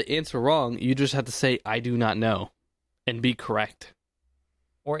don't have to answer wrong. You just have to say, I do not know. And be correct.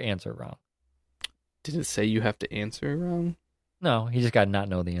 Or answer wrong. Did it say you have to answer wrong? No, he just got to not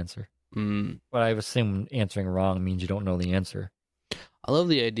know the answer. But I assume answering wrong means you don't know the answer. I love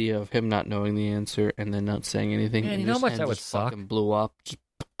the idea of him not knowing the answer and then not saying anything. Man, you know how much that would suck? Fucking blew up.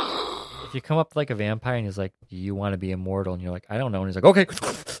 If you come up like a vampire and he's like, do you want to be immortal? And you're like, I don't know. And he's like, okay.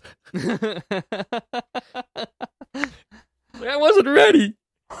 I wasn't ready.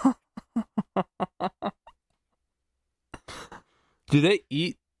 Do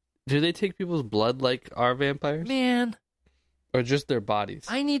they take people's blood like our vampires? Man. Or just their bodies?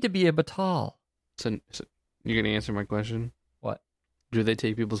 I need to be a Betal. So you're going to answer my question? What? Do they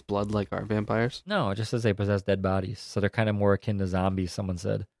take people's blood like our vampires? No, it just says they possess dead bodies. So they're kind of more akin to zombies, someone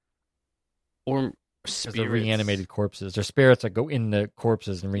said. Or spirits. They're reanimated corpses. They're spirits that go in the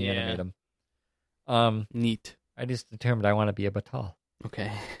corpses and reanimate them. Neat. I just determined I want to be a Betal.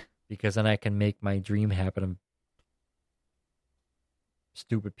 Okay. Because then I can make my dream happen of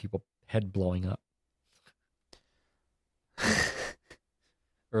stupid people head blowing up.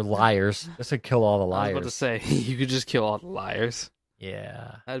 Or liars. This would kill all the liars. I was about to say, you could just kill all the liars.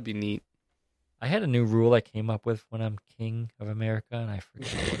 Yeah. That'd be neat. I had a new rule I came up with when I'm king of America, and I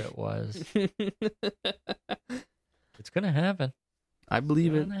forget what it was. It's going to happen. I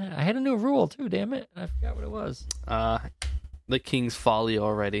believe it. I had a new rule, too, damn it. I forgot what it was. The king's folly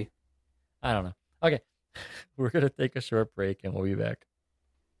already. I don't know. Okay. We're going to take a short break, and we'll be back.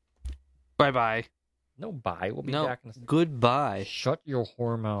 Bye-bye. No, bye. We'll be back in a second. Goodbye. Shut your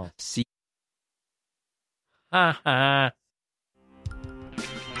whore mouth. See. Ha ha.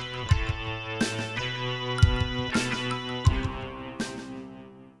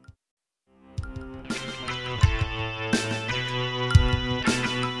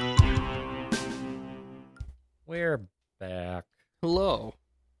 We're back. Hello.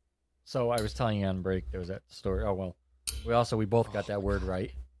 So I was telling you on break, there was that story. Oh, well. We both got that word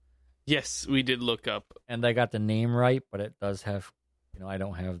right. Yes, we did look up. And I got the name right, but it does have, I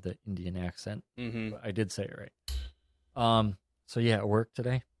don't have the Indian accent. Mm-hmm. But I did say it right. So yeah, at work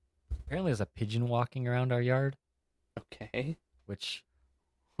today, apparently there's a pigeon walking around our yard. Okay. Which,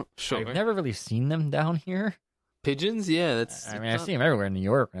 sure. I've never really seen them down here. Pigeons? Yeah, I see them everywhere in New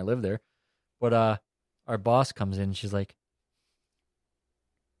York when I live there. But our boss comes in and she's like,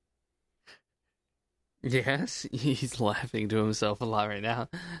 yes, he's laughing to himself a lot right now.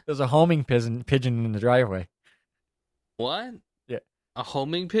 There's a homing pigeon in the driveway. What? Yeah. A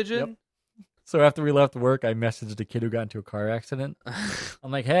homing pigeon? Yep. So after we left work, I messaged the kid who got into a car accident.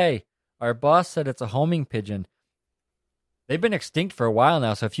 I'm like, hey, our boss said it's a homing pigeon. They've been extinct for a while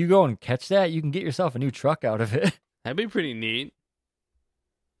now, so if you go and catch that, you can get yourself a new truck out of it. That'd be pretty neat.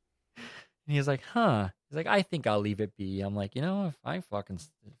 And he's like, huh. He's like, I think I'll leave it be. I'm like, if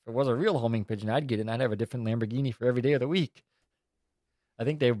it was a real homing pigeon, I'd get it and I'd have a different Lamborghini for every day of the week. I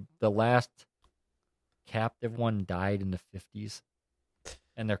think the last captive one died in the 50s.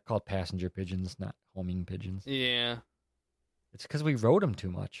 And they're called passenger pigeons, not homing pigeons. Yeah. It's because we rode them too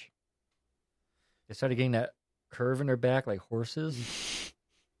much. They started getting that curve in their back like horses.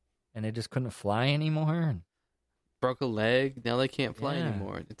 And they just couldn't fly anymore. broke a leg. Now they can't fly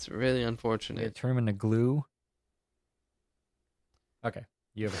anymore. It's really unfortunate. They turn them into glue. Okay,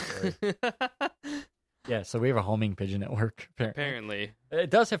 you have a story. Yeah, so we have a homing pigeon at work. Apparently. It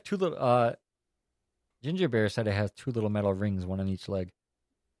does have two little... Ginger Bear said it has two little metal rings, one on each leg.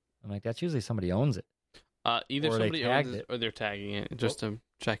 I'm like, that's usually somebody owns it. Either or somebody owns it or they're tagging it just to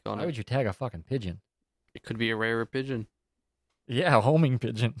check on it. Why would you tag a fucking pigeon? It could be a rarer pigeon. Yeah, a homing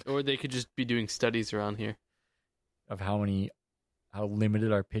pigeon. Or they could just be doing studies around here. Of how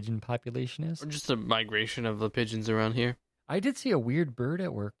limited our pigeon population is? Or just a migration of the pigeons around here. I did see a weird bird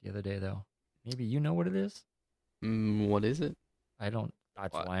at work the other day, though. Maybe you know what it is? What is it? I don't.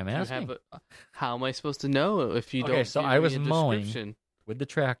 That's why I'm asking. How am I supposed to know if you don't? Okay, so I was mowing with the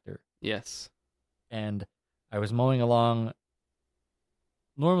tractor. Yes. And I was mowing along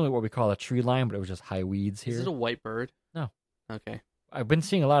normally what we call a tree line, but it was just high weeds here. Is it a white bird? No. Okay. I've been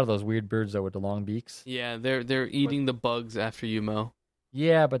seeing a lot of those weird birds, though, with the long beaks. Yeah, they're eating the bugs after you mow.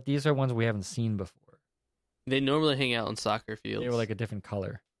 Yeah, but these are ones we haven't seen before. They normally hang out in soccer fields. They were like a different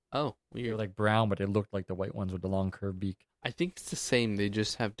color. Oh, weird. They were like brown, but it looked like the white ones with the long curved beak. I think it's the same. They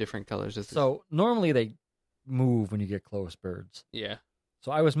just have different colors. So normally they move when you get close, birds. Yeah.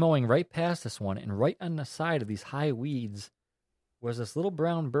 So I was mowing right past this one, and right on the side of these high weeds was this little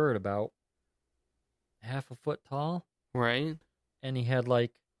brown bird about half a foot tall. Right. And he had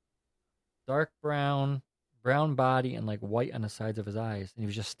like dark brown body, and like white on the sides of his eyes. And he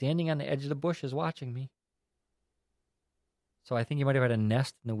was just standing on the edge of the bushes watching me. So I think he might have had a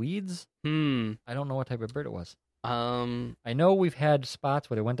nest in the weeds. I don't know what type of bird it was. I know we've had spots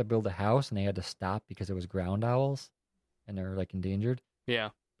where they went to build a house and they had to stop because it was ground owls and they're like endangered. Yeah.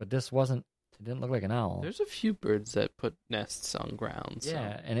 But this wasn't, it didn't look like an owl. There's a few birds that put nests on ground.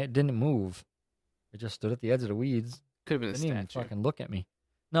 Yeah, and it didn't move. It just stood at the edge of the weeds. Could have been a statue. Didn't even fucking look at me.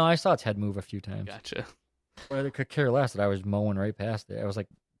 No, I saw its head move a few times. Gotcha. But it could care less that I was mowing right past it. I was like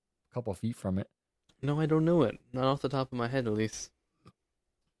a couple feet from it. No, I don't know it. Not off the top of my head, at least.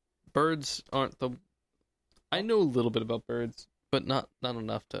 Birds aren't the... I know a little bit about birds, but not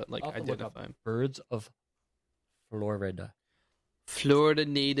enough to identify them. Birds of Florida. Florida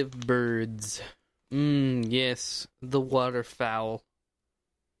native birds. Yes. The waterfowl.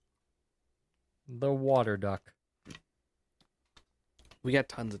 The water duck. We got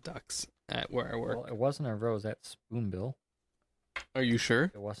tons of ducks at where I work. Well, it wasn't a rosette spoonbill. Are you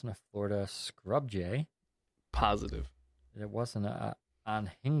sure? It wasn't a Florida scrub jay. Positive. It wasn't a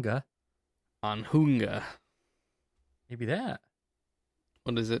anhinga. Anhunga. Maybe that.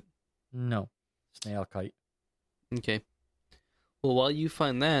 What is it? No. Snail kite. Okay. Well, while you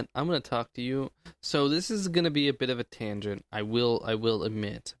find that, I'm going to talk to you. So this is going to be a bit of a tangent. I will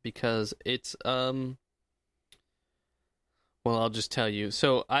admit, because it's well, I'll just tell you.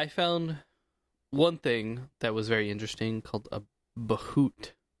 So I found one thing that was very interesting called a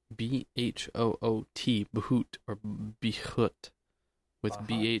Bhoot. B-H-O-O-T. Bhoot or Bihut with Bahut.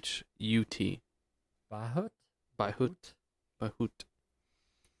 B-H-U-T. Bahut? Bhoot.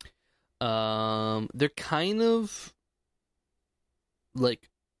 They're kind of like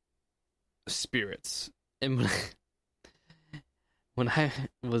spirits. And when I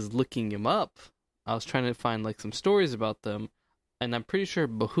was looking them up, I was trying to find like some stories about them, and I'm pretty sure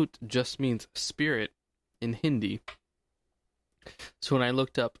Bhoot just means spirit in Hindi. So when I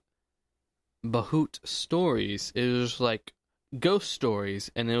looked up Bhoot stories, it was like ghost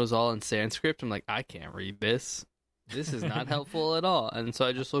stories, and it was all in Sanskrit. I'm like, I can't read this. This is not helpful at all. And so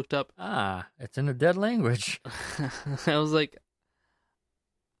I just looked up. It's in a dead language. I was like,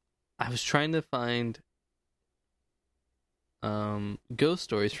 I was trying to find ghost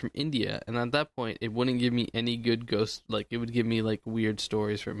stories from India, and at that point, it wouldn't give me any good ghost. Like, it would give me like weird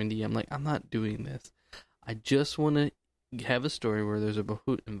stories from India. I'm like, I'm not doing this. I just want to have a story where there's a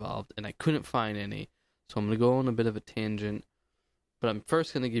Bhoot involved, and I couldn't find any. So I'm going to go on a bit of a tangent, but I'm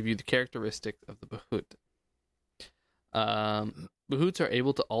first going to give you the characteristics of the Bhoot. Bahoots are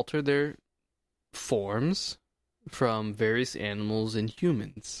able to alter their forms from various animals and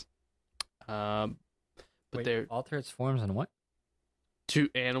humans. But they're alter its forms and what? To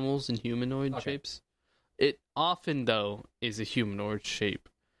animals and humanoid shapes. It often, though, is a humanoid shape.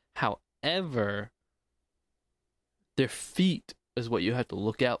 However, their feet is what you have to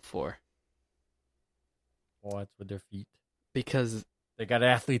look out for. What's with their feet? Because they got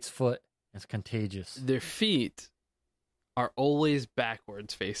athlete's foot. It's contagious. Their feet are always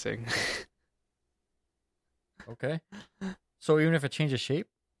backwards facing. Okay. So even if it changes shape?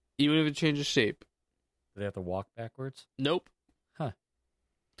 Even if it changes shape. Do they have to walk backwards? Nope. Huh.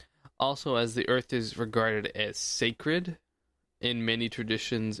 Also, as the earth is regarded as sacred in many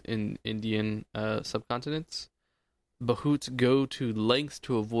traditions in Indian subcontinents, Bahoots go to lengths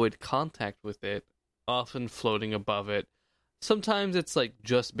to avoid contact with it, often floating above it. Sometimes it's like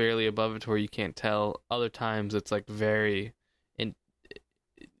just barely above it where you can't tell. Other times it's like very,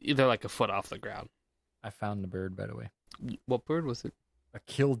 either like a foot off the ground. I found the bird, by the way. What bird was it? A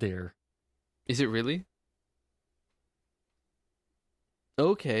killdeer. Is it really?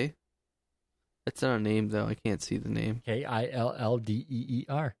 Okay. That's not a name, though. I can't see the name.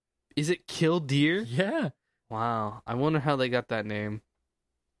 Killdeer. Is it killdeer? Yeah. Wow. I wonder how they got that name.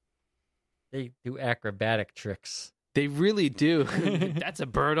 They do acrobatic tricks. They really do. That's a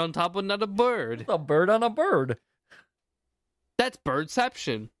bird on top of another bird. It's a bird on a bird. That's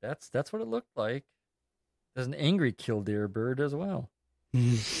birdception. That's what it looked like. There's an angry killdeer bird as well.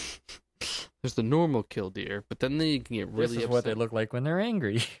 There's the normal killdeer, but then they can get really upset. This is what they look like when they're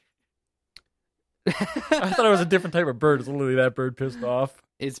angry. I thought it was a different type of bird. It's literally that bird pissed off.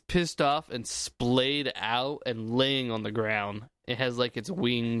 It's pissed off and splayed out and laying on the ground. It has like its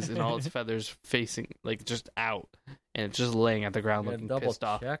wings and all its feathers facing like just out, and it's just laying at the ground looking pissed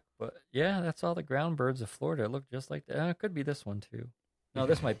off. But yeah, that's all the ground birds of Florida. It looked just like that. It could be this one too. No,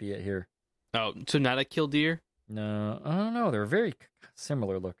 this might be it here. Oh, so not a killdeer? No, I don't know. They're very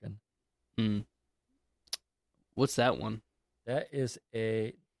similar looking. What's that one? That is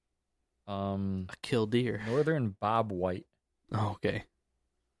a killdeer. Northern Bob White. Oh, okay.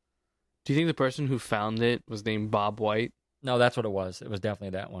 Do you think the person who found it was named Bob White? No, that's what it was. It was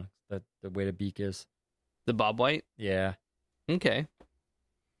definitely that one. The way the beak is. The Bob White? Yeah. Okay.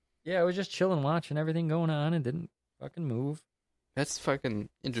 Yeah, it was just chilling, watching everything going on, and didn't fucking move. That's fucking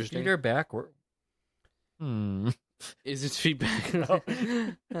interesting. Feet are backward. Is its feet back? No.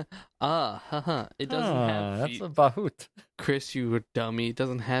 It doesn't have feet. That's a bahoot. Chris, you dummy. It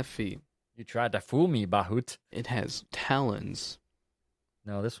doesn't have feet. You tried to fool me, bahoot. It has talons.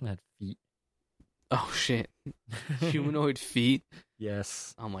 No, this one had feet. Oh, shit. Humanoid feet?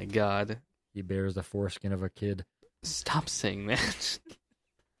 Yes. Oh, my God. He bears the foreskin of a kid. Stop saying that.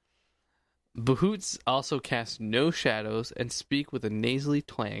 Bahoots also cast no shadows and speak with a nasally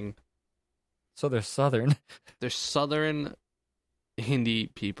twang. So they're southern. They're southern Hindi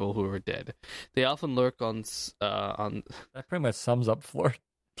people who are dead. They often lurk on. That pretty much sums up Florida.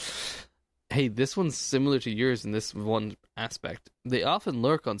 Hey, this one's similar to yours in this one aspect. They often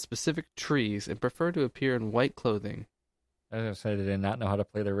lurk on specific trees and prefer to appear in white clothing. As I said, they did not know how to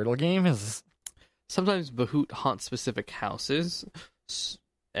play the riddle game. Sometimes Bahoot haunt specific houses,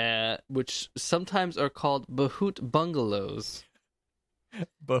 which sometimes are called Bahoot bungalows.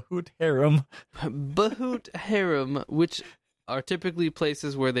 Bahoot harem. Bahoot harem, which are typically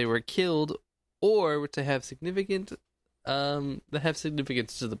places where they were killed or to have significant that have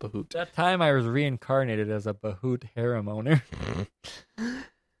significance to the Bahoot. That time I was reincarnated as a Bahoot harem owner.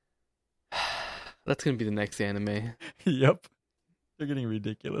 That's going to be the next anime. Yep. They're getting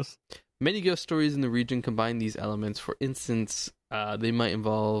ridiculous. Many ghost stories in the region combine these elements. For instance, they might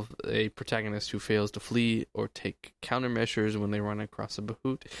involve a protagonist who fails to flee or take countermeasures when they run across a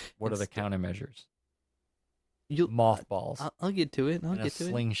Bahoot. What are the countermeasures? Mothballs. I'll get to it.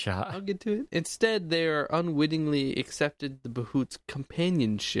 Slingshot. I'll get to it. Instead, they are unwittingly accepted the Bahoot's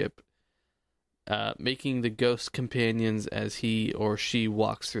companionship, making the ghost companions as he or she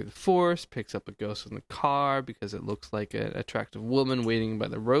walks through the forest, picks up a ghost in the car because it looks like an attractive woman waiting by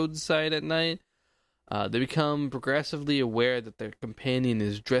the roadside at night. They become progressively aware that their companion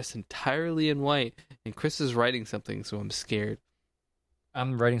is dressed entirely in white, and Chris is writing something, so I'm scared.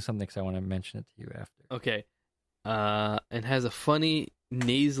 I'm writing something because I want to mention it to you after. Okay. And has a funny,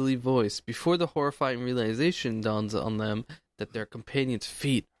 nasally voice before the horrifying realization dawns on them that their companion's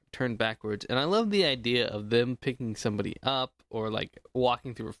feet are turned backwards. And I love the idea of them picking somebody up or like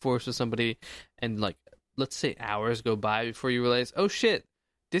walking through a forest with somebody, and like let's say hours go by before you realize, oh shit,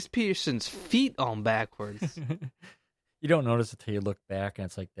 this person's feet on backwards. You don't notice it till you look back, and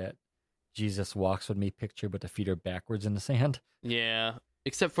it's like that Jesus walks with me picture, but the feet are backwards in the sand. Yeah.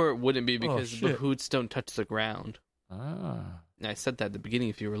 Except for it wouldn't be because the Bahoots don't touch the ground. Ah. And I said that at the beginning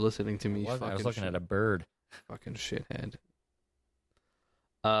if you were listening to me. I was looking at a bird. Fucking shithead.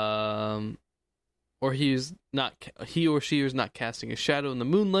 Or he or she is not casting a shadow in the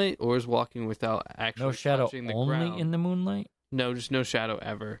moonlight, or is walking without actually touching the ground. No shadow only in the moonlight? No, just no shadow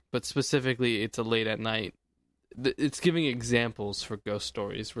ever. But specifically, it's a late at night. It's giving examples for ghost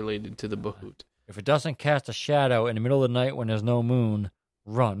stories related to the Bahoot. If it doesn't cast a shadow in the middle of the night when there's no moon,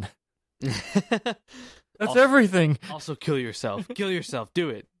 run. That's everything. Also, kill yourself. Kill yourself. Do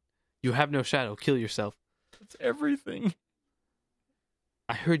it. You have no shadow. Kill yourself. That's everything.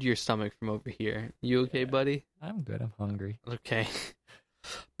 I heard your stomach from over here. You okay, buddy? I'm good. I'm hungry. Okay.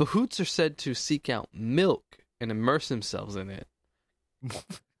 Bahoots are said to seek out milk and immerse themselves in it.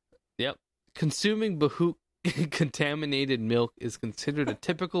 Yep. Consuming Bahoot contaminated milk is considered a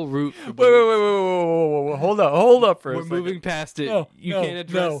typical route. Wait. Hold up for a second. We're moving past it. You can't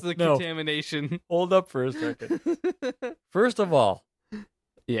address the contamination. Hold up for a second. First of all.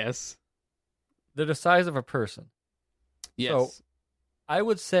 Yes. They're the size of a person. Yes. So, I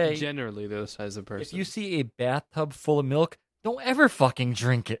would say... Generally, they're the size of a person. If you see a bathtub full of milk, don't ever fucking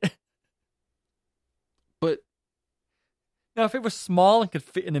drink it. But... Now, if it was small and could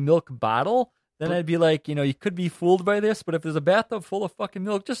fit in a milk bottle... Then I'd be like, you could be fooled by this, but if there's a bathtub full of fucking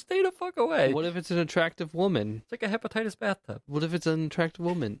milk, just stay the fuck away. What if it's an attractive woman? It's like a hepatitis bathtub. What if it's an attractive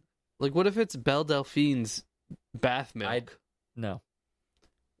woman? Like, what if it's Belle Delphine's bath milk? No.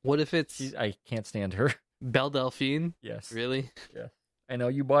 What if it's... I can't stand her. Belle Delphine? Yes. Really? Yeah. I know,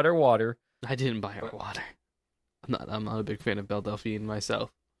 you bought her water. I didn't buy her water. I'm not a big fan of Belle Delphine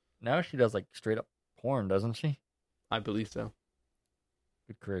myself. Now she does, like, straight up porn, doesn't she? I believe so.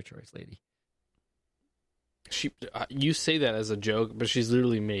 Good career choice, lady. You say that as a joke, but she's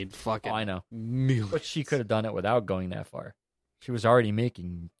literally made fucking... Oh, I know. Millions. But she could have done it without going that far. She was already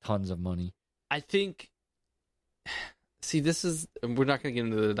making tons of money. I think... See, this is... We're not going to get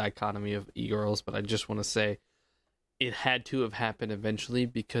into the dichotomy of e-girls, but I just want to say it had to have happened eventually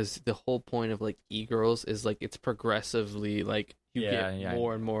because the whole point of, like, e-girls is, like, it's progressively, like, you get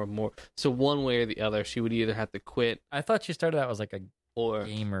more and more and more. So one way or the other, she would either have to quit... I thought she started out as, like, a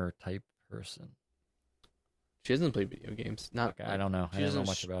gamer type person. She doesn't play video games. I don't know. I don't know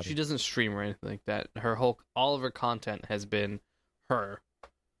much about her. She doesn't stream or anything like that. All of her content has been her.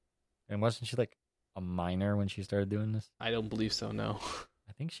 And wasn't she like a minor when she started doing this? I don't believe so. No.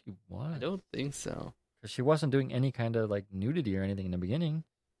 I think she was. I don't think so. Because she wasn't doing any kind of like nudity or anything in the beginning.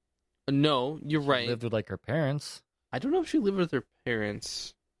 No, you're right. She lived with like her parents. I don't know if she lived with her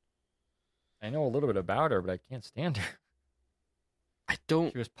parents. I know a little bit about her, but I can't stand her.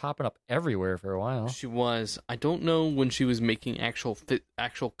 She was popping up everywhere for a while. She was. I don't know when she was making actual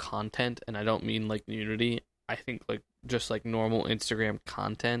content, and I don't mean like nudity. I think like just like normal Instagram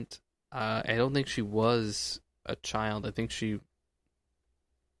content. I don't think she was a child. I think she's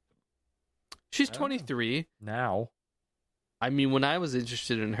 23 now. I mean, when I was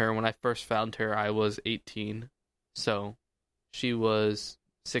interested in her, when I first found her, I was 18. So she was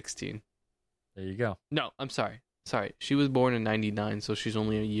 16. There you go. No, I'm sorry. She was born in 99, so she's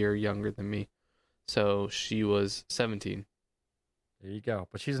only a year younger than me. So she was 17. There you go.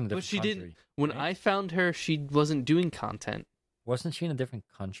 But she's in a different country. When I found her, she wasn't doing content. Wasn't she in a different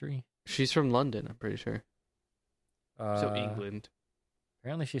country? She's from London, I'm pretty sure. So England.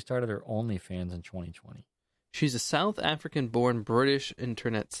 Apparently she started her OnlyFans in 2020. She's a South African-born British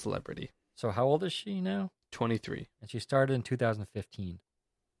internet celebrity. So how old is she now? 23. And she started in 2015.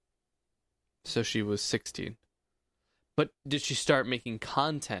 So she was 16. But did she start making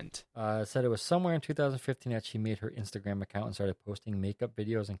content? It said it was somewhere in 2015 that she made her Instagram account and started posting makeup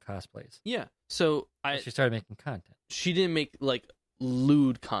videos and cosplays. Yeah. So she started making content. She didn't make like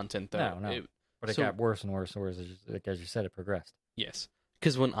lewd content though. No. But it got worse and worse and worse. As you said, it progressed. Yes.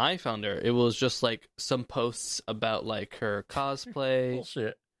 Because when I found her, it was just like some posts about like her cosplay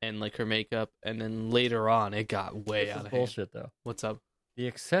bullshit and like her makeup, and then later on it got way out of hand. Bullshit though. What's up? The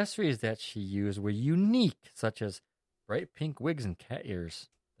accessories that she used were unique, such as bright pink wigs and cat ears.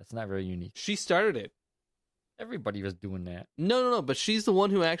 That's not very unique. She started it. Everybody was doing that. No. But she's the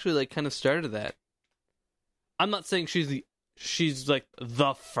one who actually like kind of started that. I'm not saying she's like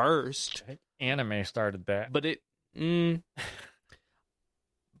the first. Anime started that. But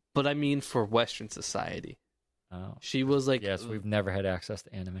but I mean for Western society. Oh. She was like... Yes, we've never had access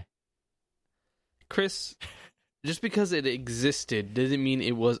to anime. Chris, just because it existed doesn't mean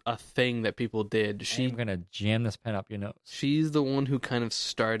it was a thing that people did. I'm going to jam this pen up your nose. She's the one who kind of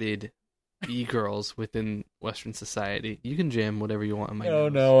started e-girls within Western society. You can jam whatever you want in my nose. Oh,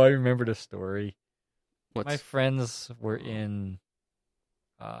 no, I remember the story. What's... My friends were in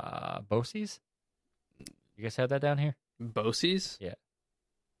Bosie's. You guys have that down here? Bosie's? Yeah.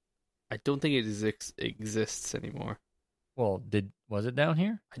 I don't think it exists anymore. Well, was it down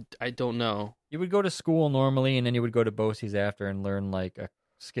here? I don't know. You would go to school normally, and then you would go to Bosie's after and learn like a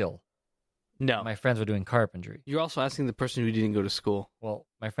skill. No. My friends were doing carpentry. You're also asking the person who didn't go to school. Well,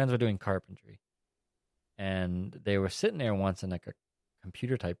 my friends were doing carpentry. And they were sitting there once in like a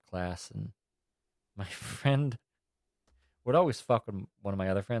computer type class, and my friend would always fuck with one of my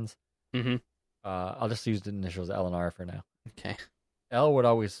other friends. Mm-hmm. I'll just use the initials L and R for now. Okay. L would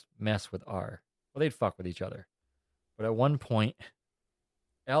always mess with R. Well, they'd fuck with each other. But at one point,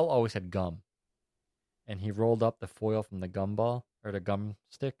 L always had gum. And he rolled up the foil from the gum ball, or the gum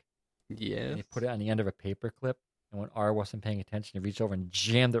stick. Yeah. And he put it on the end of a paper clip. And when R wasn't paying attention, he reached over and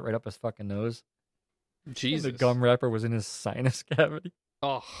jammed it right up his fucking nose. Jesus. And the gum wrapper was in his sinus cavity.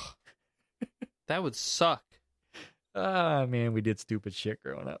 Oh, that would suck. Ah, man, we did stupid shit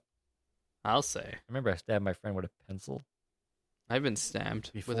growing up. I'll say. I remember I stabbed my friend with a pencil. I've been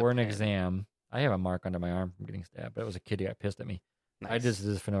stabbed before an exam. I have a mark under my arm from getting stabbed, but it was a kid who got pissed at me. Nice. I just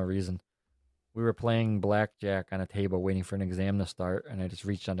did this for no reason. We were playing blackjack on a table waiting for an exam to start, and I just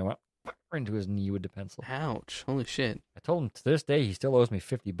reached under and went into his knee with the pencil. Ouch. Holy shit. I told him to this day he still owes me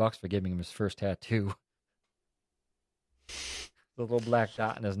 $50 for giving him his first tattoo. The little black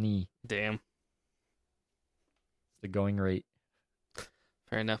dot on his knee. Damn. It's the going rate.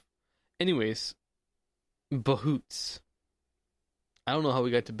 Fair enough. Anyways, Bahoots. I don't know how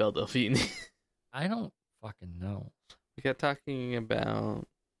we got to Belle Delphine. I don't fucking know. We got talking about...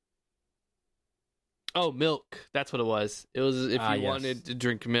 Oh, milk. That's what it was. It was if you wanted to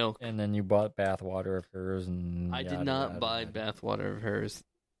drink milk. And then you bought bath water of hers. And I did not buy bath water of hers.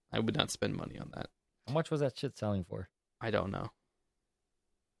 I would not spend money on that. How much was that shit selling for? I don't know.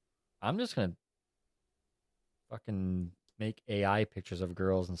 I'm just going to fucking make AI pictures of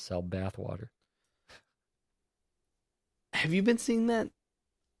girls and sell bath water. Have you been seeing that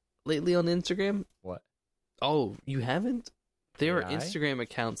lately on Instagram? What? Oh, you haven't? There are Instagram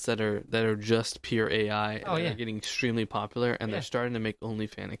accounts that are just pure AI and are getting extremely popular, and they're starting to make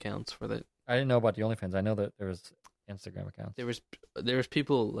OnlyFans accounts for that. I didn't know about the OnlyFans. I know that there was Instagram accounts. There was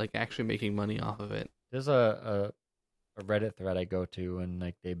people like actually making money off of it. There's a Reddit thread I go to, and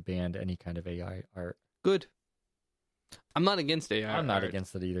like they banned any kind of AI art. Good. I'm not against AI. I'm not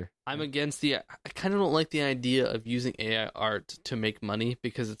against it either. I'm against I kind of don't like the idea of using AI art to make money,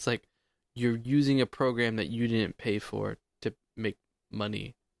 because it's like you're using a program that you didn't pay for to make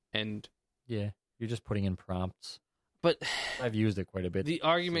money, and you're just putting in prompts. But I've used it quite a bit. The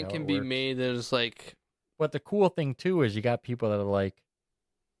argument can be made that it's like... But the cool thing too is you got people that are like,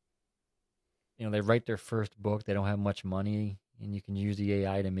 they write their first book, they don't have much money, and you can use the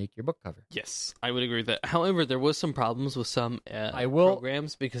AI to make your book cover. Yes, I would agree with that. However, there was some problems with some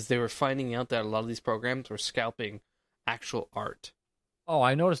programs, because they were finding out that a lot of these programs were scalping actual art. Oh,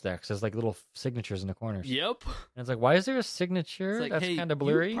 I noticed that, because there's like little signatures in the corners. Yep. And it's like, why is there a signature? Like, that's kind of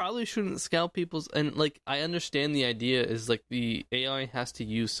blurry. You probably shouldn't scalp people's... And like, I understand the idea is like the AI has to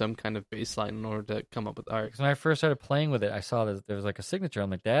use some kind of baseline in order to come up with art. Because when I first started playing with it, I saw that there was like a signature. I'm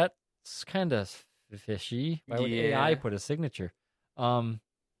like, that's kind of fishy. Why would AI put a signature? I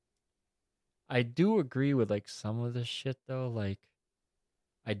do agree with like some of the shit though. Like,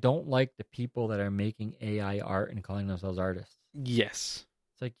 I don't like the people that are making AI art and calling themselves artists. Yes.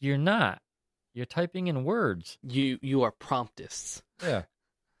 It's like, you're not. You're typing in words. You are promptists. Yeah.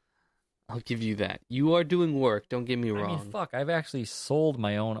 I'll give you that. You are doing work, don't get me wrong. I mean, fuck, I've actually sold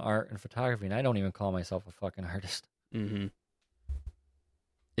my own art and photography, and I don't even call myself a fucking artist. Mm-hmm.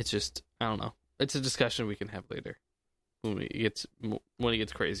 It's just, I don't know. It's a discussion we can have later. When it gets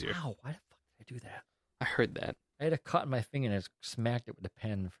crazier. Wow, why the fuck did I do that? I heard that. I had a cut in my finger and I smacked it with a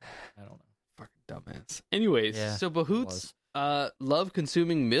pen. I don't know. Fucking dumbass. Anyways, so Bahoots love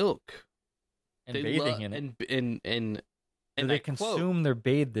consuming milk. And bathing in it. And they consume, they're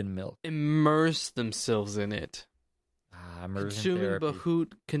bathed in milk. Immerse themselves in it. Consuming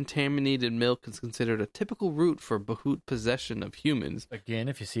Bahoot contaminated milk is considered a typical route for Bahoot possession of humans. Again,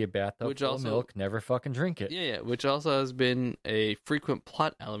 if you see a bathtub full of milk, never fucking drink it. Yeah, which also has been a frequent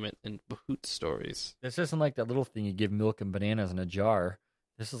plot element in Bahoot stories. This isn't like that little thing you give milk and bananas in a jar.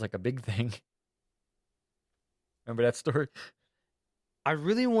 This is like a big thing. Remember that story? I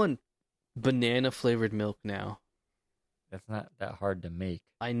really want banana-flavored milk now. That's not that hard to make.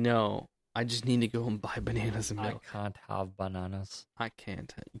 I know. I just need to go and buy bananas and milk. I can't have bananas. I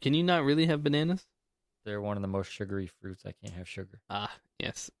can't. Can you not really have bananas? They're one of the most sugary fruits. I can't have sugar. Ah,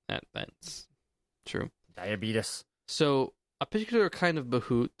 yes. That's true. Diabetes. So, a particular kind of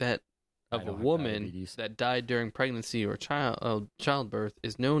Bahoot of a woman that died during pregnancy or childbirth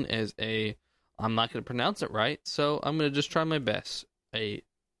is known as I'm not going to pronounce it right, so I'm going to just try my best. A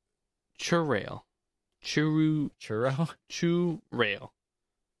churail. Churail. Churail. Churail.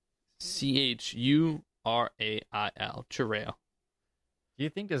 Churail. Do you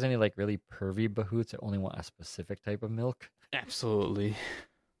think there's any like really pervy Bahoots that only want a specific type of milk? Absolutely.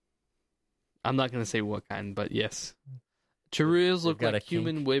 I'm not going to say what kind, but yes. Churails look like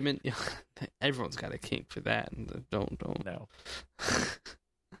human women. Everyone's got a kink for that. Don't. No.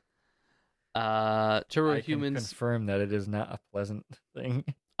 Churail humans confirm that it is not a pleasant thing.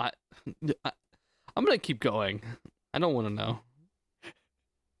 I'm going to keep going. I don't want to know.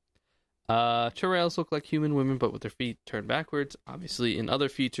 Churales look like human women, but with their feet turned backwards. Obviously, and other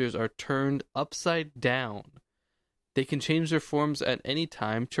features are turned upside down. They can change their forms at any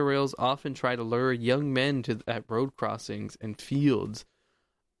time. Churales often try to lure young men at road crossings and fields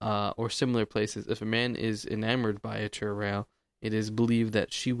or similar places. If a man is enamored by a churale, it is believed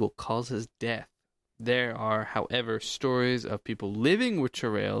that she will cause his death. There are, however, stories of people living with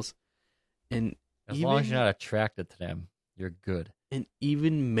churales and as long as you're not attracted to them, you're good. And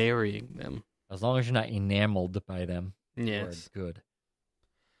even marrying them. As long as you're not enameled by them, yes, you're good.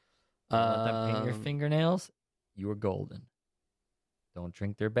 Let them paint your fingernails, you are golden. Don't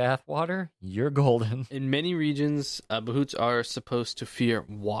drink their bath water, you're golden. In many regions, Bahoots are supposed to fear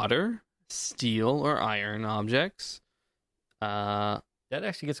water, steel, or iron objects. That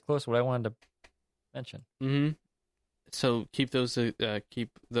actually gets close to what I wanted to mention. Mm-hmm. So keep those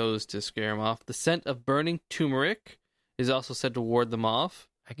to scare them off. The scent of burning turmeric is also said to ward them off.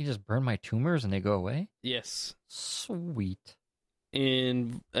 I can just burn my tumors and they go away? Yes. Sweet.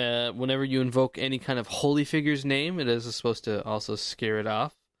 And whenever you invoke any kind of holy figure's name, it is supposed to also scare it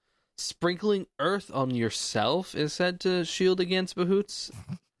off. Sprinkling earth on yourself is said to shield against Bahoots.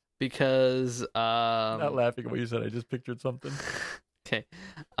 Because... I'm not laughing at what you said. I just pictured something. Okay.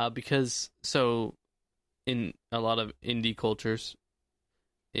 Because, so, in a lot of indie cultures,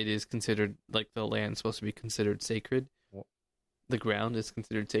 it is considered, like, the land's supposed to be considered sacred. The ground is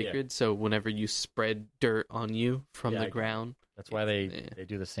considered sacred, yeah. So whenever you spread dirt on you from the ground... That's why they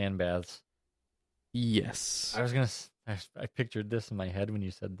do the sand baths. Yes. I pictured this in my head when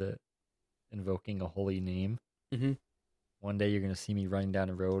you said the invoking a holy name. Mm-hmm. One day you're going to see me running down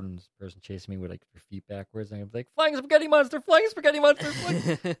the road and this person chasing me with like their feet backwards. And I'm going to be like, flying spaghetti monster, flying spaghetti monster.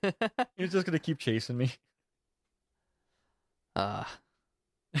 He's just going to keep chasing me. I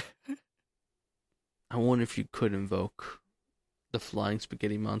wonder if you could invoke the flying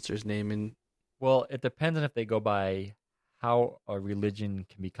spaghetti monster's name. And well, it depends on if they go by how a religion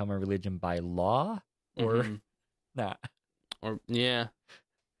can become a religion by law or not. Or, yeah.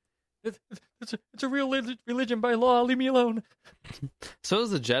 It's a real religion by law. Leave me alone. So is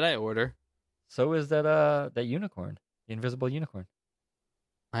the Jedi Order. So is that unicorn, the invisible unicorn.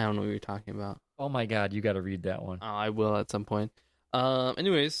 I don't know what you're talking about. Oh my God, you got to read that one. Oh, I will at some point.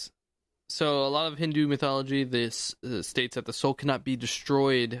 Anyways, so a lot of Hindu mythology this states that the soul cannot be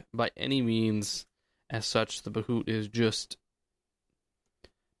destroyed by any means. As such, the Bahoot is just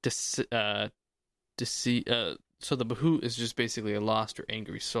so the Bahoot is just basically a lost or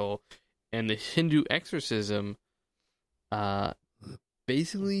angry soul, and the Hindu exorcism,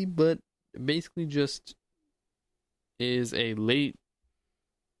 basically just is a late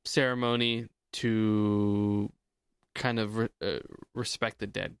ceremony to kind of respect the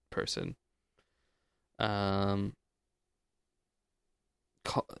dead person.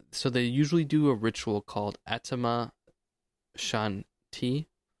 So they usually do a ritual called Atma Shanti,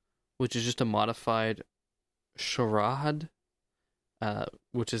 which is just a modified Sharad,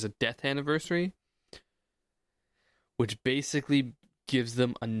 which is a death anniversary, which basically gives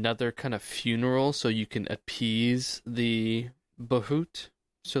them another kind of funeral so you can appease the Bahoot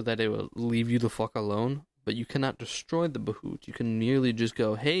so that it will leave you the fuck alone. But you cannot destroy the Bahoot. You can merely just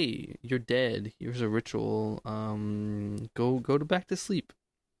go, hey, you're dead. Here's a ritual. Go back to sleep.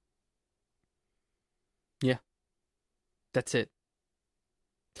 Yeah. That's it.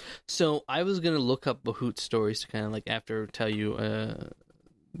 So I was going to look up Bahoot stories to kind of like after tell you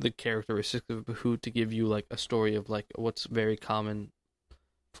the characteristics of Bahoot to give you like a story of like what's very common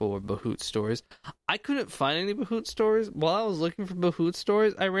for Bahoot stories. I couldn't find any Bahoot stories. While I was looking for Bahoot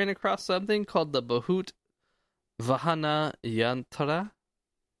stories, I ran across something called the Bahoot Vahana Yantra.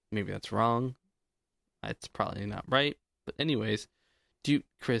 Maybe that's wrong. It's probably not right. But anyways,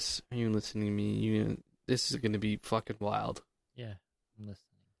 Chris, are you listening to me? This is going to be fucking wild. Yeah, I'm listening.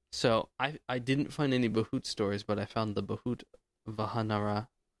 So I didn't find any Bahoot stories, but I found the Bahoot Vahanara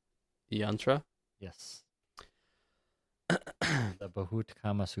Yantra. Yes. The Bahoot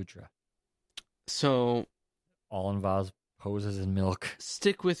Kama Sutra. So all involves poses in milk.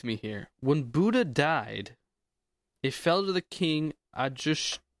 Stick with me here. When Buddha died, it fell to the king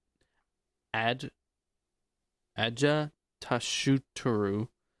Ajatashatru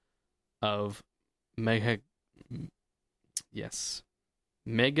of Megha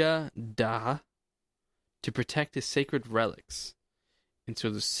to protect his sacred relics. And so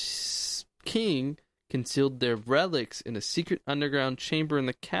the king concealed their relics in a secret underground chamber in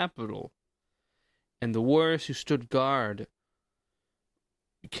the capital. And the warriors who stood guard,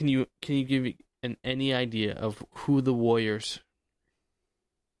 can you give me any idea of who the warriors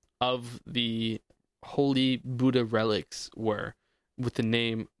of the holy Buddha relics were with the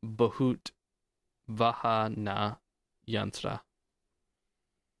name Bahut Vahana Yantra.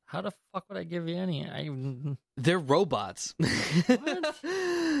 How the fuck would I give you any? They're robots. What?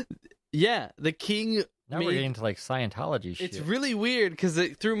 Yeah, the king. Now we're getting into like Scientology shit. It's really weird because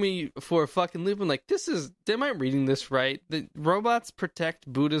it threw me for a fucking loop. I'm like, am I reading this right? The robots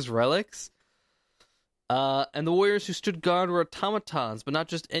protect Buddha's relics. And the warriors who stood guard were automatons, but not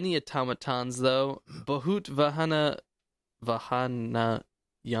just any automatons, though. Bahut Vahana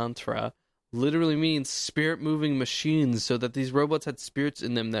Yantra literally means spirit-moving machines, so that these robots had spirits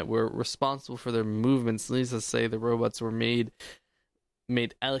in them that were responsible for their movements. Needless to say, the robots were made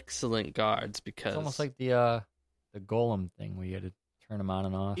excellent guards because... It's almost like the golem thing where you had to turn them on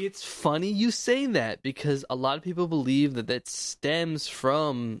and off. It's funny you say that, because a lot of people believe that stems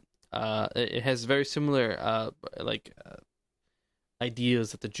from... it has very similar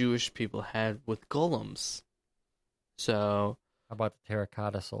ideas that the Jewish people had with golems. So... How about the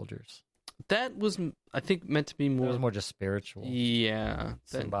terracotta soldiers? That was, I think, meant to be more... It was more just spiritual. Yeah.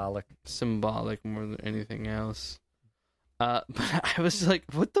 Symbolic more than anything else. But I was like,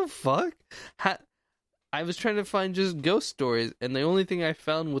 what the fuck? I was trying to find just ghost stories, and the only thing I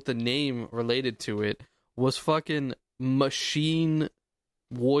found with the name related to it was fucking machine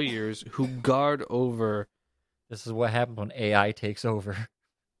warriors who guard over... This is what happens when AI takes over.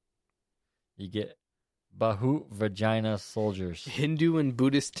 You get... Bahut vagina soldiers. Hindu and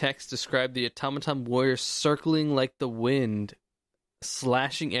Buddhist texts describe the automaton warriors circling like the wind,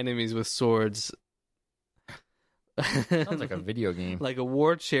 slashing enemies with swords. Sounds like a video game. Like a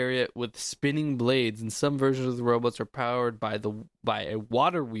war chariot with spinning blades, and some versions of the robots are powered by a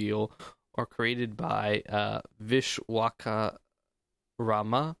water wheel or created by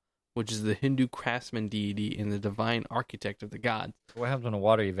Vishwakarma, which is the Hindu craftsman deity and the divine architect of the gods. What happens when the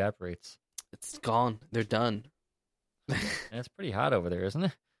water evaporates? It's gone. They're done. And it's pretty hot over there, isn't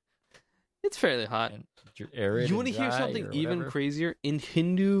it? It's fairly hot. You want to hear something even crazier? In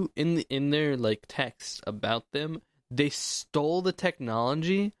Hindu, in their like texts about them, they stole the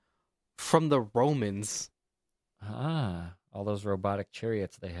technology from the Romans. All those robotic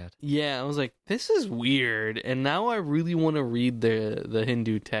chariots they had. Yeah, I was like, this is weird, and now I really want to read the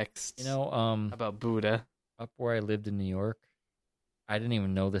Hindu texts. About Buddha. Up where I lived in New York, I didn't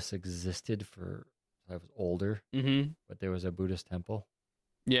even know this existed I was older. Mm-hmm. But there was a Buddhist temple.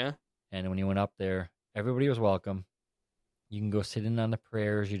 Yeah. And when you went up there, everybody was welcome. You can go sit in on the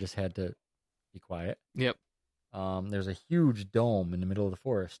prayers. You just had to be quiet. Yep. There's a huge dome in the middle of the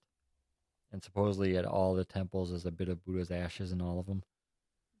forest. And supposedly at all the temples there's a bit of Buddha's ashes in all of them.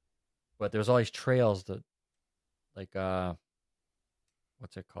 But there's all these trails that, like,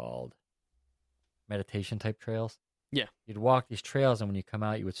 what's it called? Meditation type trails. Yeah. You'd walk these trails, and when you come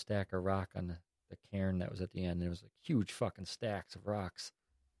out, you would stack a rock on the cairn that was at the end. And it was like huge fucking stacks of rocks.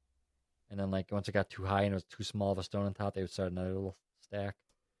 And then, like, once it got too high and it was too small of a stone on top, they would start another little stack.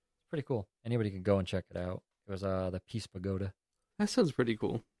 It's pretty cool. Anybody can go and check it out. It was the Peace Pagoda. That sounds pretty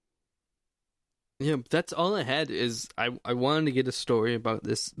cool. Yeah, that's all I had. Is I wanted to get a story about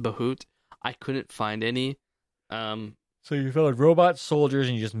this Bahut. I couldn't find any. So you found robot soldiers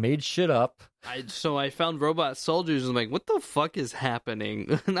and you just made shit up. So I found robot soldiers and I'm like, what the fuck is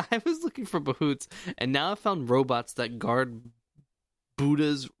happening? And I was looking for Bahuts, and now I found robots that guard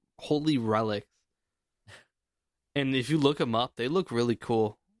Buddha's holy relics. And if you look them up, they look really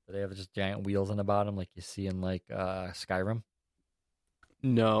cool. Do they have just giant wheels on the bottom like you see in like Skyrim?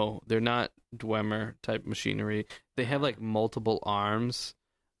 No, they're not Dwemer type machinery. They have like multiple arms.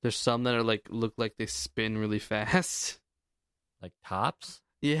 There's some that are like look like they spin really fast. Like tops?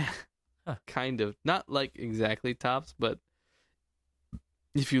 Yeah. Huh. Kind of. Not like exactly tops, but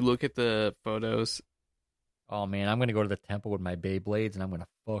if you look at the photos. Oh man, I'm gonna go to the temple with my Beyblades and I'm gonna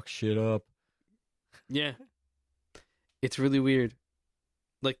fuck shit up. Yeah. It's really weird.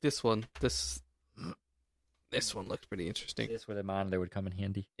 Like this one. This one looks pretty interesting. This where the monitor would come in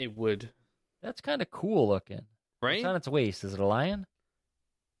handy. It would. That's kind of cool looking. Right? What's on its waist? Is it a lion?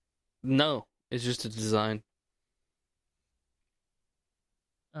 No, it's just a design.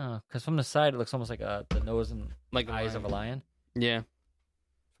 Oh, because from the side it looks almost like the nose and like eyes of a lion. Yeah.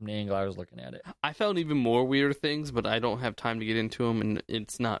 From the angle I was looking at it. I found even more weird things, but I don't have time to get into them, and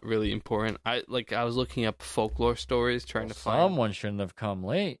it's not really important. I was looking up folklore stories, trying to find... Someone shouldn't have come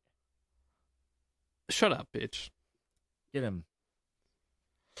late. Shut up, bitch. Get him.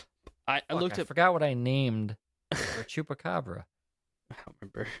 I looked I up... forgot what I named for Chupacabra. I don't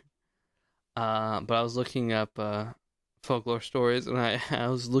remember. But I was looking up folklore stories, and I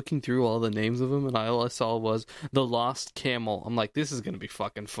was looking through all the names of them, and all I saw was the Lost Camel. I'm like, this is going to be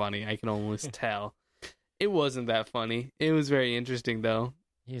fucking funny. I can almost tell. It wasn't that funny. It was very interesting, though.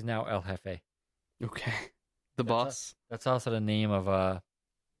 He's now El Jefe. Okay. The boss? That's also the name of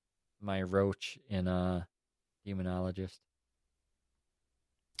my roach in Demonologist.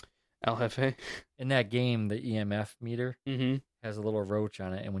 El Jefe? In that game, the EMF meter has a little roach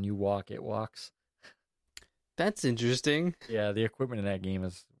on it, and when you walk, it walks. That's interesting. Yeah, the equipment in that game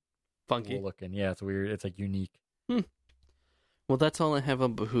is funky cool looking. Yeah, it's weird. It's like unique. Well, that's all I have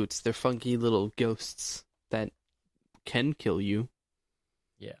on Bahoots. They're funky little ghosts that can kill you.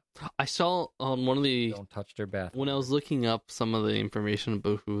 Yeah. I saw on one of the... Don't touch their bath. When I was looking up some of the information on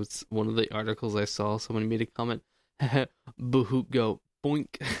Bahoots, one of the articles I saw, someone made a comment, Bahoot go,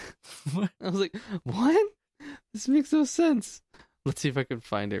 boink. I was like, what? This makes no sense. Let's see if I can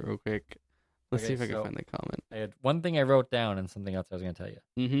find it real quick. Let's see if I can find the comment. I had one thing I wrote down and something else I was going to tell you.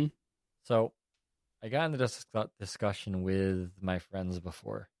 Mm-hmm. So, I got into this discussion with my friends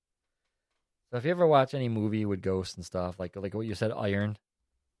before. So, if you ever watch any movie with ghosts and stuff, like what you said, Iron.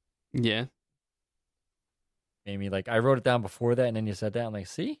 Yeah. Maybe, like, I wrote it down before that, and then you said that, I'm like,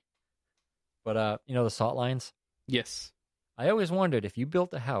 see? But, you know the salt lines? Yes. I always wondered, if you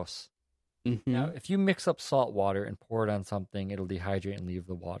built a house, now, if you mix up salt water and pour it on something, it'll dehydrate and leave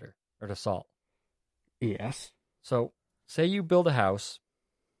the water, or the salt. Yes. So, say you build a house,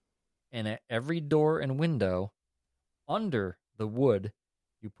 and at every door and window, under the wood,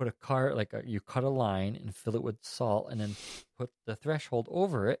 you put you cut a line and fill it with salt, and then put the threshold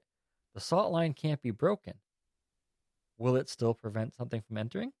over it. The salt line can't be broken. Will it still prevent something from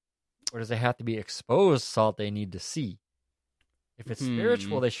entering? Or does it have to be exposed salt they need to see? If it's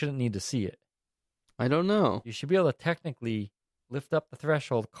spiritual, they shouldn't need to see it. I don't know. You should be able to technically lift up the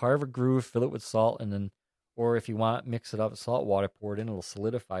threshold, carve a groove, fill it with salt, and then, or if you want, mix it up with salt water, pour it in, it'll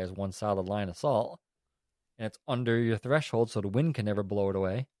solidify as one solid line of salt. And it's under your threshold, so the wind can never blow it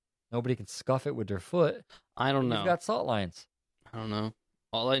away. Nobody can scuff it with their foot. I don't know. You've got salt lines. I don't know.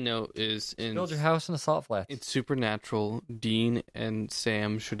 All I know is build your house in the salt flats. It's Supernatural. Dean and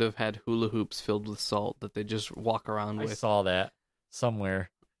Sam should have had hula hoops filled with salt that they just walk around with. I saw that somewhere.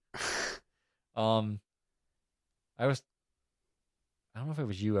 I don't know if it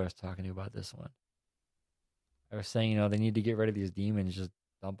was you I was talking to about this one. I was saying, they need to get rid of these demons, just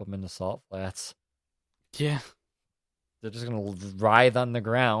dump them in the salt flats. Yeah. They're just going to writhe on the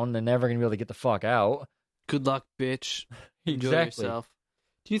ground. They're never going to be able to get the fuck out. Good luck, bitch. Enjoy yourself.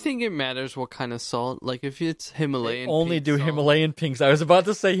 Do you think it matters what kind of salt? Like, if it's Himalayan they only do salt. Himalayan pink salt. I was about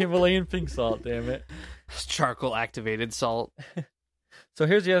to say Himalayan pink salt, damn it. It's charcoal activated salt. So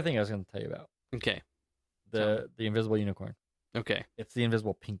here's the other thing I was going to tell you about. Okay. The invisible unicorn. Okay. It's the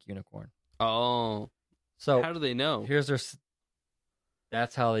invisible pink unicorn. Oh. So how do they know?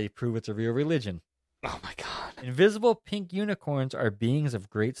 That's how they prove it's a real religion. Oh my god. Invisible pink unicorns are beings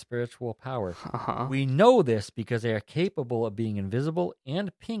of great spiritual power. Uh-huh. We know this because they are capable of being invisible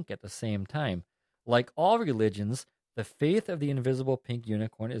and pink at the same time. Like all religions, the faith of the invisible pink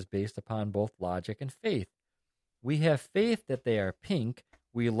unicorn is based upon both logic and faith. We have faith that they are pink.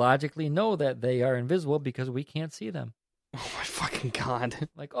 We logically know that they are invisible because we can't see them. Oh my fucking god.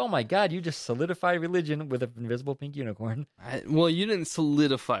 Like, oh my god, you just solidified religion with an invisible pink unicorn. Well, you didn't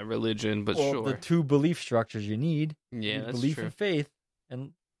solidify religion, but sure. The two belief structures you need. Yeah, that's belief true. and faith.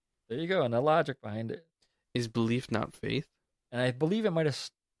 And there you go, and the logic behind it. Is belief not faith? And I believe it might have,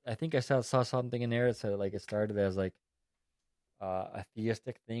 I think I saw something in there that said it started as a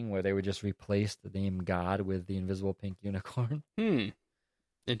theistic thing where they would just replace the name God with the invisible pink unicorn.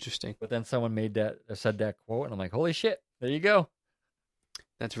 Interesting. But then someone said that quote, and I'm like, holy shit, there you go.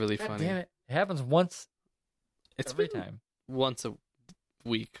 That's really God funny. Damn it. It happens once it's every time. Once a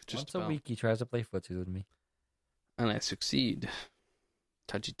week. Once a week he tries to play footsie with me. And I succeed.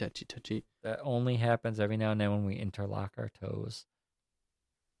 Touchy, touchy, touchy. That only happens every now and then when we interlock our toes.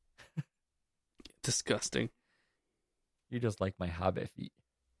 Disgusting. You just like my hobbit feet.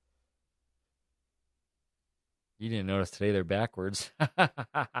 You didn't notice today they're backwards.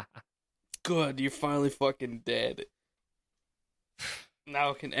 Good, you're finally fucking dead.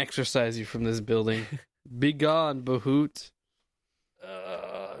 Now I can exorcise you from this building. Be gone, Bahoot.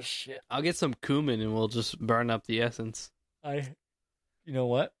 Shit. I'll get some cumin and we'll just burn up the essence. You know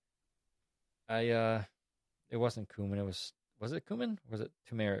what? It wasn't cumin. Was it cumin? Or was it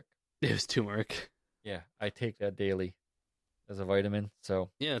turmeric? It was turmeric. Yeah, I take that daily as a vitamin.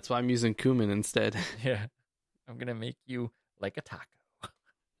 So yeah, that's why I'm using cumin instead. Yeah, I'm gonna make you like a taco.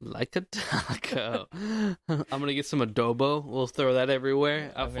 Like a taco. I'm gonna get some adobo. We'll throw that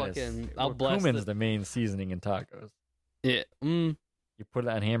everywhere. I'll blast cumin's the main seasoning in tacos. Yeah. You put it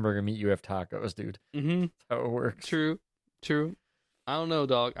on hamburger meat, you have tacos, dude. Mm-hmm. That's how it works. True. I don't know,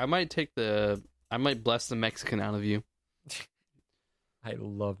 dog. I might take the I might bless the Mexican out of you. I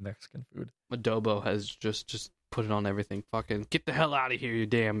love Mexican food. Adobo has just put it on everything. Fucking get the hell out of here, you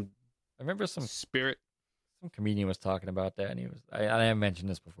damn. I remember some comedian was talking about that, and he was. I have mentioned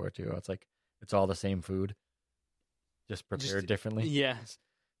this before too. It's like it's all the same food, just prepared differently. Yes.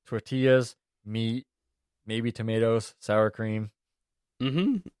 Tortillas, meat, maybe tomatoes, sour cream.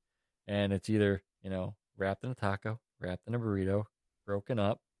 Mm-hmm. And it's either, wrapped in a taco, wrapped in a burrito, broken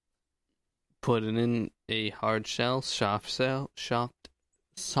up. Put it in a hard shell, soft shell,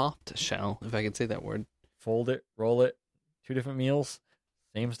 if I can say that word. Fold it, roll it, 2 different meals,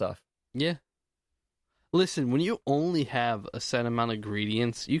 same stuff. Yeah. Listen, when you only have a set amount of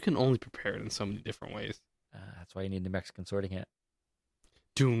ingredients, you can only prepare it in so many different ways. That's why you need the Mexican sorting hat.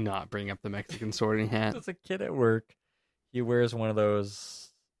 Do not bring up the Mexican sorting hat. There's a kid at work. He wears one of those.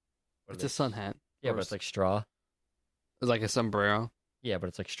 It's a sun hat. Yeah, but it's like straw. It's like a sombrero. Yeah, but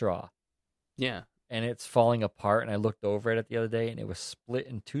it's like straw. Yeah. And it's falling apart, and I looked over at it the other day, and it was split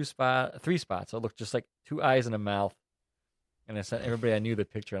in 3 spots. So it looked just like 2 eyes and a mouth. And I sent everybody I knew the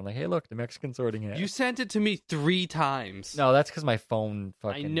picture. I'm like, hey, look, the Mexican sorting hat. You sent it to me 3 times. No, that's because my phone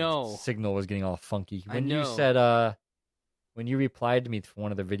fucking signal was getting all funky. When you said, when you replied to me for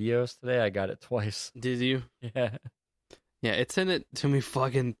one of the videos today, I got it twice. Did you? Yeah. Yeah, it sent it to me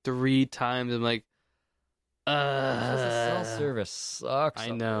fucking 3 times. I'm like, cell service sucks.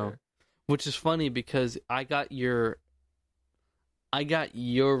 I know. Which is funny because I got your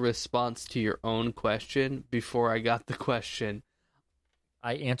response to your own question before I got the question.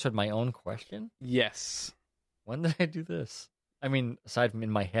 I answered my own question? Yes. When did I do this? I mean, aside from in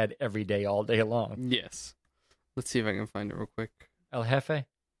my head every day, all day long. Yes. Let's see if I can find it real quick. El Jefe?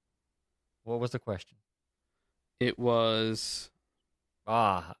 What was the question? It was...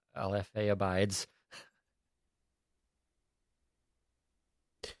 El Jefe abides.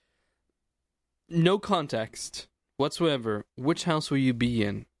 No context whatsoever. Which house will you be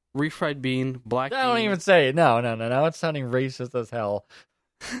in? Refried bean, black bean? Don't even say it. No. It's sounding racist as hell.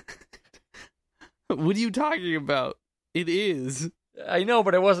 What are you talking about? It is. I know,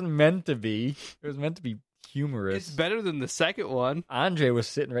 but it wasn't meant to be. It was meant to be humorous. It's better than the second one. Andre was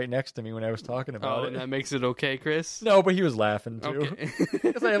sitting right next to me when I was talking about it. And that makes it okay, Chris? No, but he was laughing too. Okay.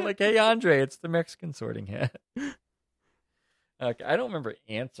 Because I'm like, hey, Andre, it's the Mexican sorting hat. Okay, I don't remember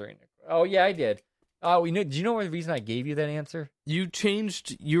answering it. Oh, yeah, I did. Oh, do you know the reason I gave you that answer? You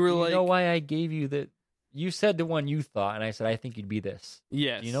changed. You were like, you know why I gave you that? You said the one you thought, and I said I think you'd be this.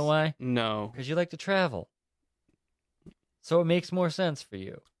 Yes. Do you know why? No. Because you like to travel, so it makes more sense for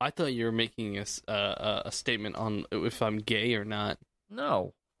you. I thought you were making a statement on if I'm gay or not.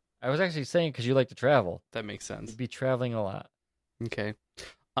 No, I was actually saying because you like to travel. That makes sense. You'd be traveling a lot. Okay.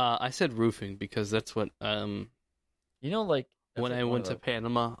 I said roofing because that's what like when I went to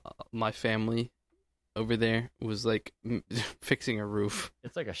Panama, my family over there was like fixing a roof.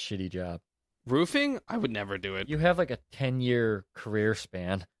 It's like a shitty job. Roofing? I would never do it. You have like a 10-year career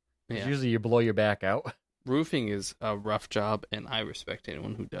span. Yeah. Usually you blow your back out. Roofing is a rough job, and I respect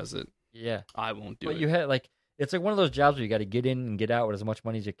anyone who does it. Yeah. I won't do it. But you had it's like one of those jobs where you got to get in and get out with as much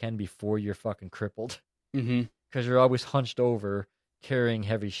money as you can before you're fucking crippled. Mm-hmm. Because you're always hunched over carrying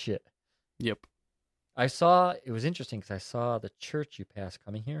heavy shit. Yep. It was interesting because I saw the church you passed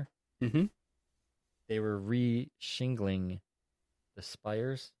coming here. Mm-hmm. They were re-shingling the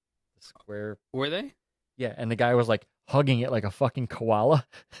spires, the square. Were they? Yeah, and the guy was like hugging it like a fucking koala.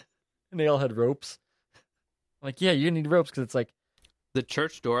 And they all had ropes. I'm like, yeah, you need ropes because it's like... The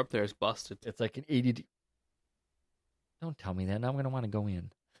church door up there is busted. It's like an 80... Don't tell me that. Now I'm going to want to go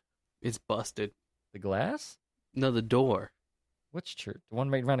in. It's busted. The glass? No, the door. Which church? The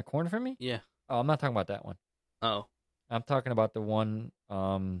one right around the corner from me? Yeah. Oh, I'm not talking about that one. Oh. I'm talking about the one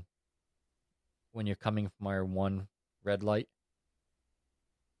when you're coming from our one red light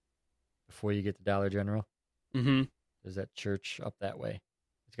before you get to Dollar General. Mm-hmm. There's that church up that way.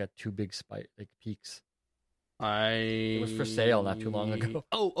 It's got 2 big peaks. It It was for sale not too long ago.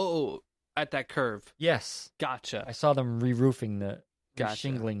 Oh, at that curve. Yes. Gotcha. I saw them re-roofing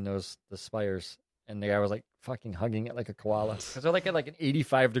shingling the spires, and the guy was like fucking hugging it like a koala because they're like at like an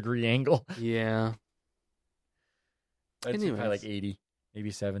 85-degree angle. Yeah. It's probably like 80,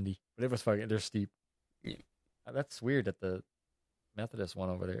 maybe 70, but it was fucking. They're steep. Yeah. That's weird at the Methodist one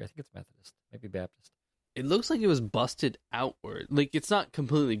over there. I think it's Methodist, maybe Baptist. It looks like it was busted outward. Like it's not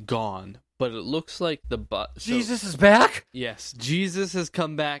completely gone, but it looks like the Jesus is back. Yes, Jesus has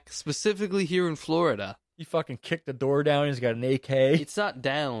come back specifically here in Florida. He fucking kicked the door down. He's got an AK. It's not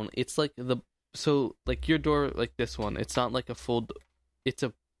down. It's like like your door, like this one. It's not like a full. It's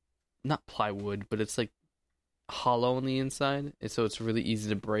not plywood, but it's like hollow on the inside, and so it's really easy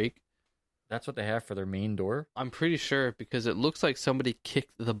to break. That's what they have for their main door? I'm pretty sure, because it looks like somebody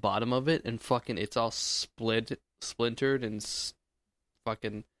kicked the bottom of it and fucking it's all splintered and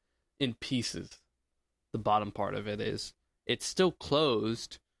fucking in pieces. The bottom part of it is. It's still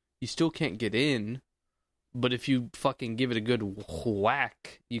closed. You still can't get in. But if you fucking give it a good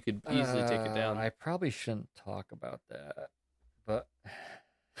whack, you could easily take it down. I probably shouldn't talk about that. But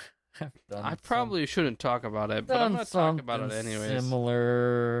I probably shouldn't talk about it, but I'm going to talk about it anyways.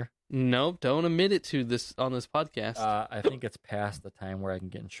 Similar. Nope, don't admit it to this on this podcast. I think it's past the time where I can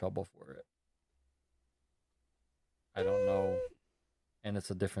get in trouble for it. I don't know. And it's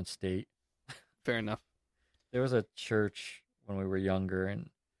a different state. Fair enough. There was a church when we were younger, and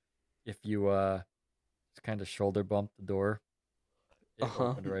if you just kind of shoulder bump the door, it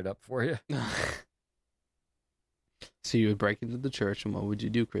opened right up for you. So you would break into the church, and what would you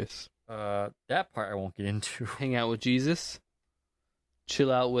do, Chris? That part I won't get into. Hang out with Jesus?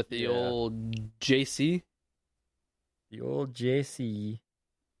 Chill out with the old JC? The old JC.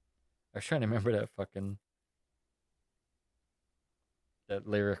 I was trying to remember that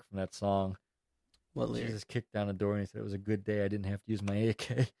lyric from that song. What lyric? Jesus kicked down the door and he said it was a good day I didn't have to use my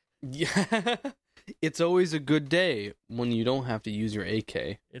AK. Yeah. It's always a good day when you don't have to use your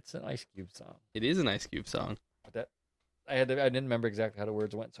AK. It's an Ice Cube song. It is an Ice Cube song. But I didn't remember exactly how the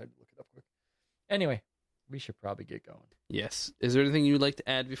words went, so I had to look it up quick. Anyway, we should probably get going. Yes. Is there anything you would like to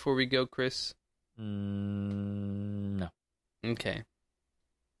add before we go, Chris? No. Okay.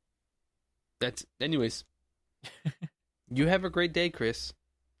 Anyways. You have a great day, Chris.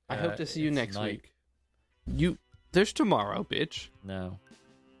 I hope to see you next week. There's tomorrow, bitch. No.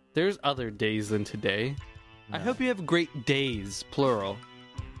 There's other days than today. No. I hope you have great days, plural.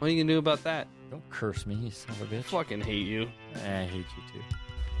 What are you gonna do about that? Don't curse me, you son of a bitch. Fucking hate you. I hate you too.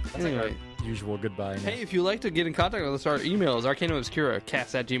 That's anyway, like our usual goodbye. Now. Hey, if you'd like to get in contact with us, our email is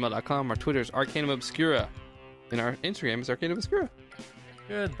arcanumobscura@gmail.com. Our Twitter is arcanumobscura. And our Instagram is arcanumobscura.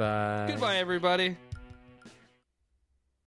 Goodbye. Goodbye, everybody.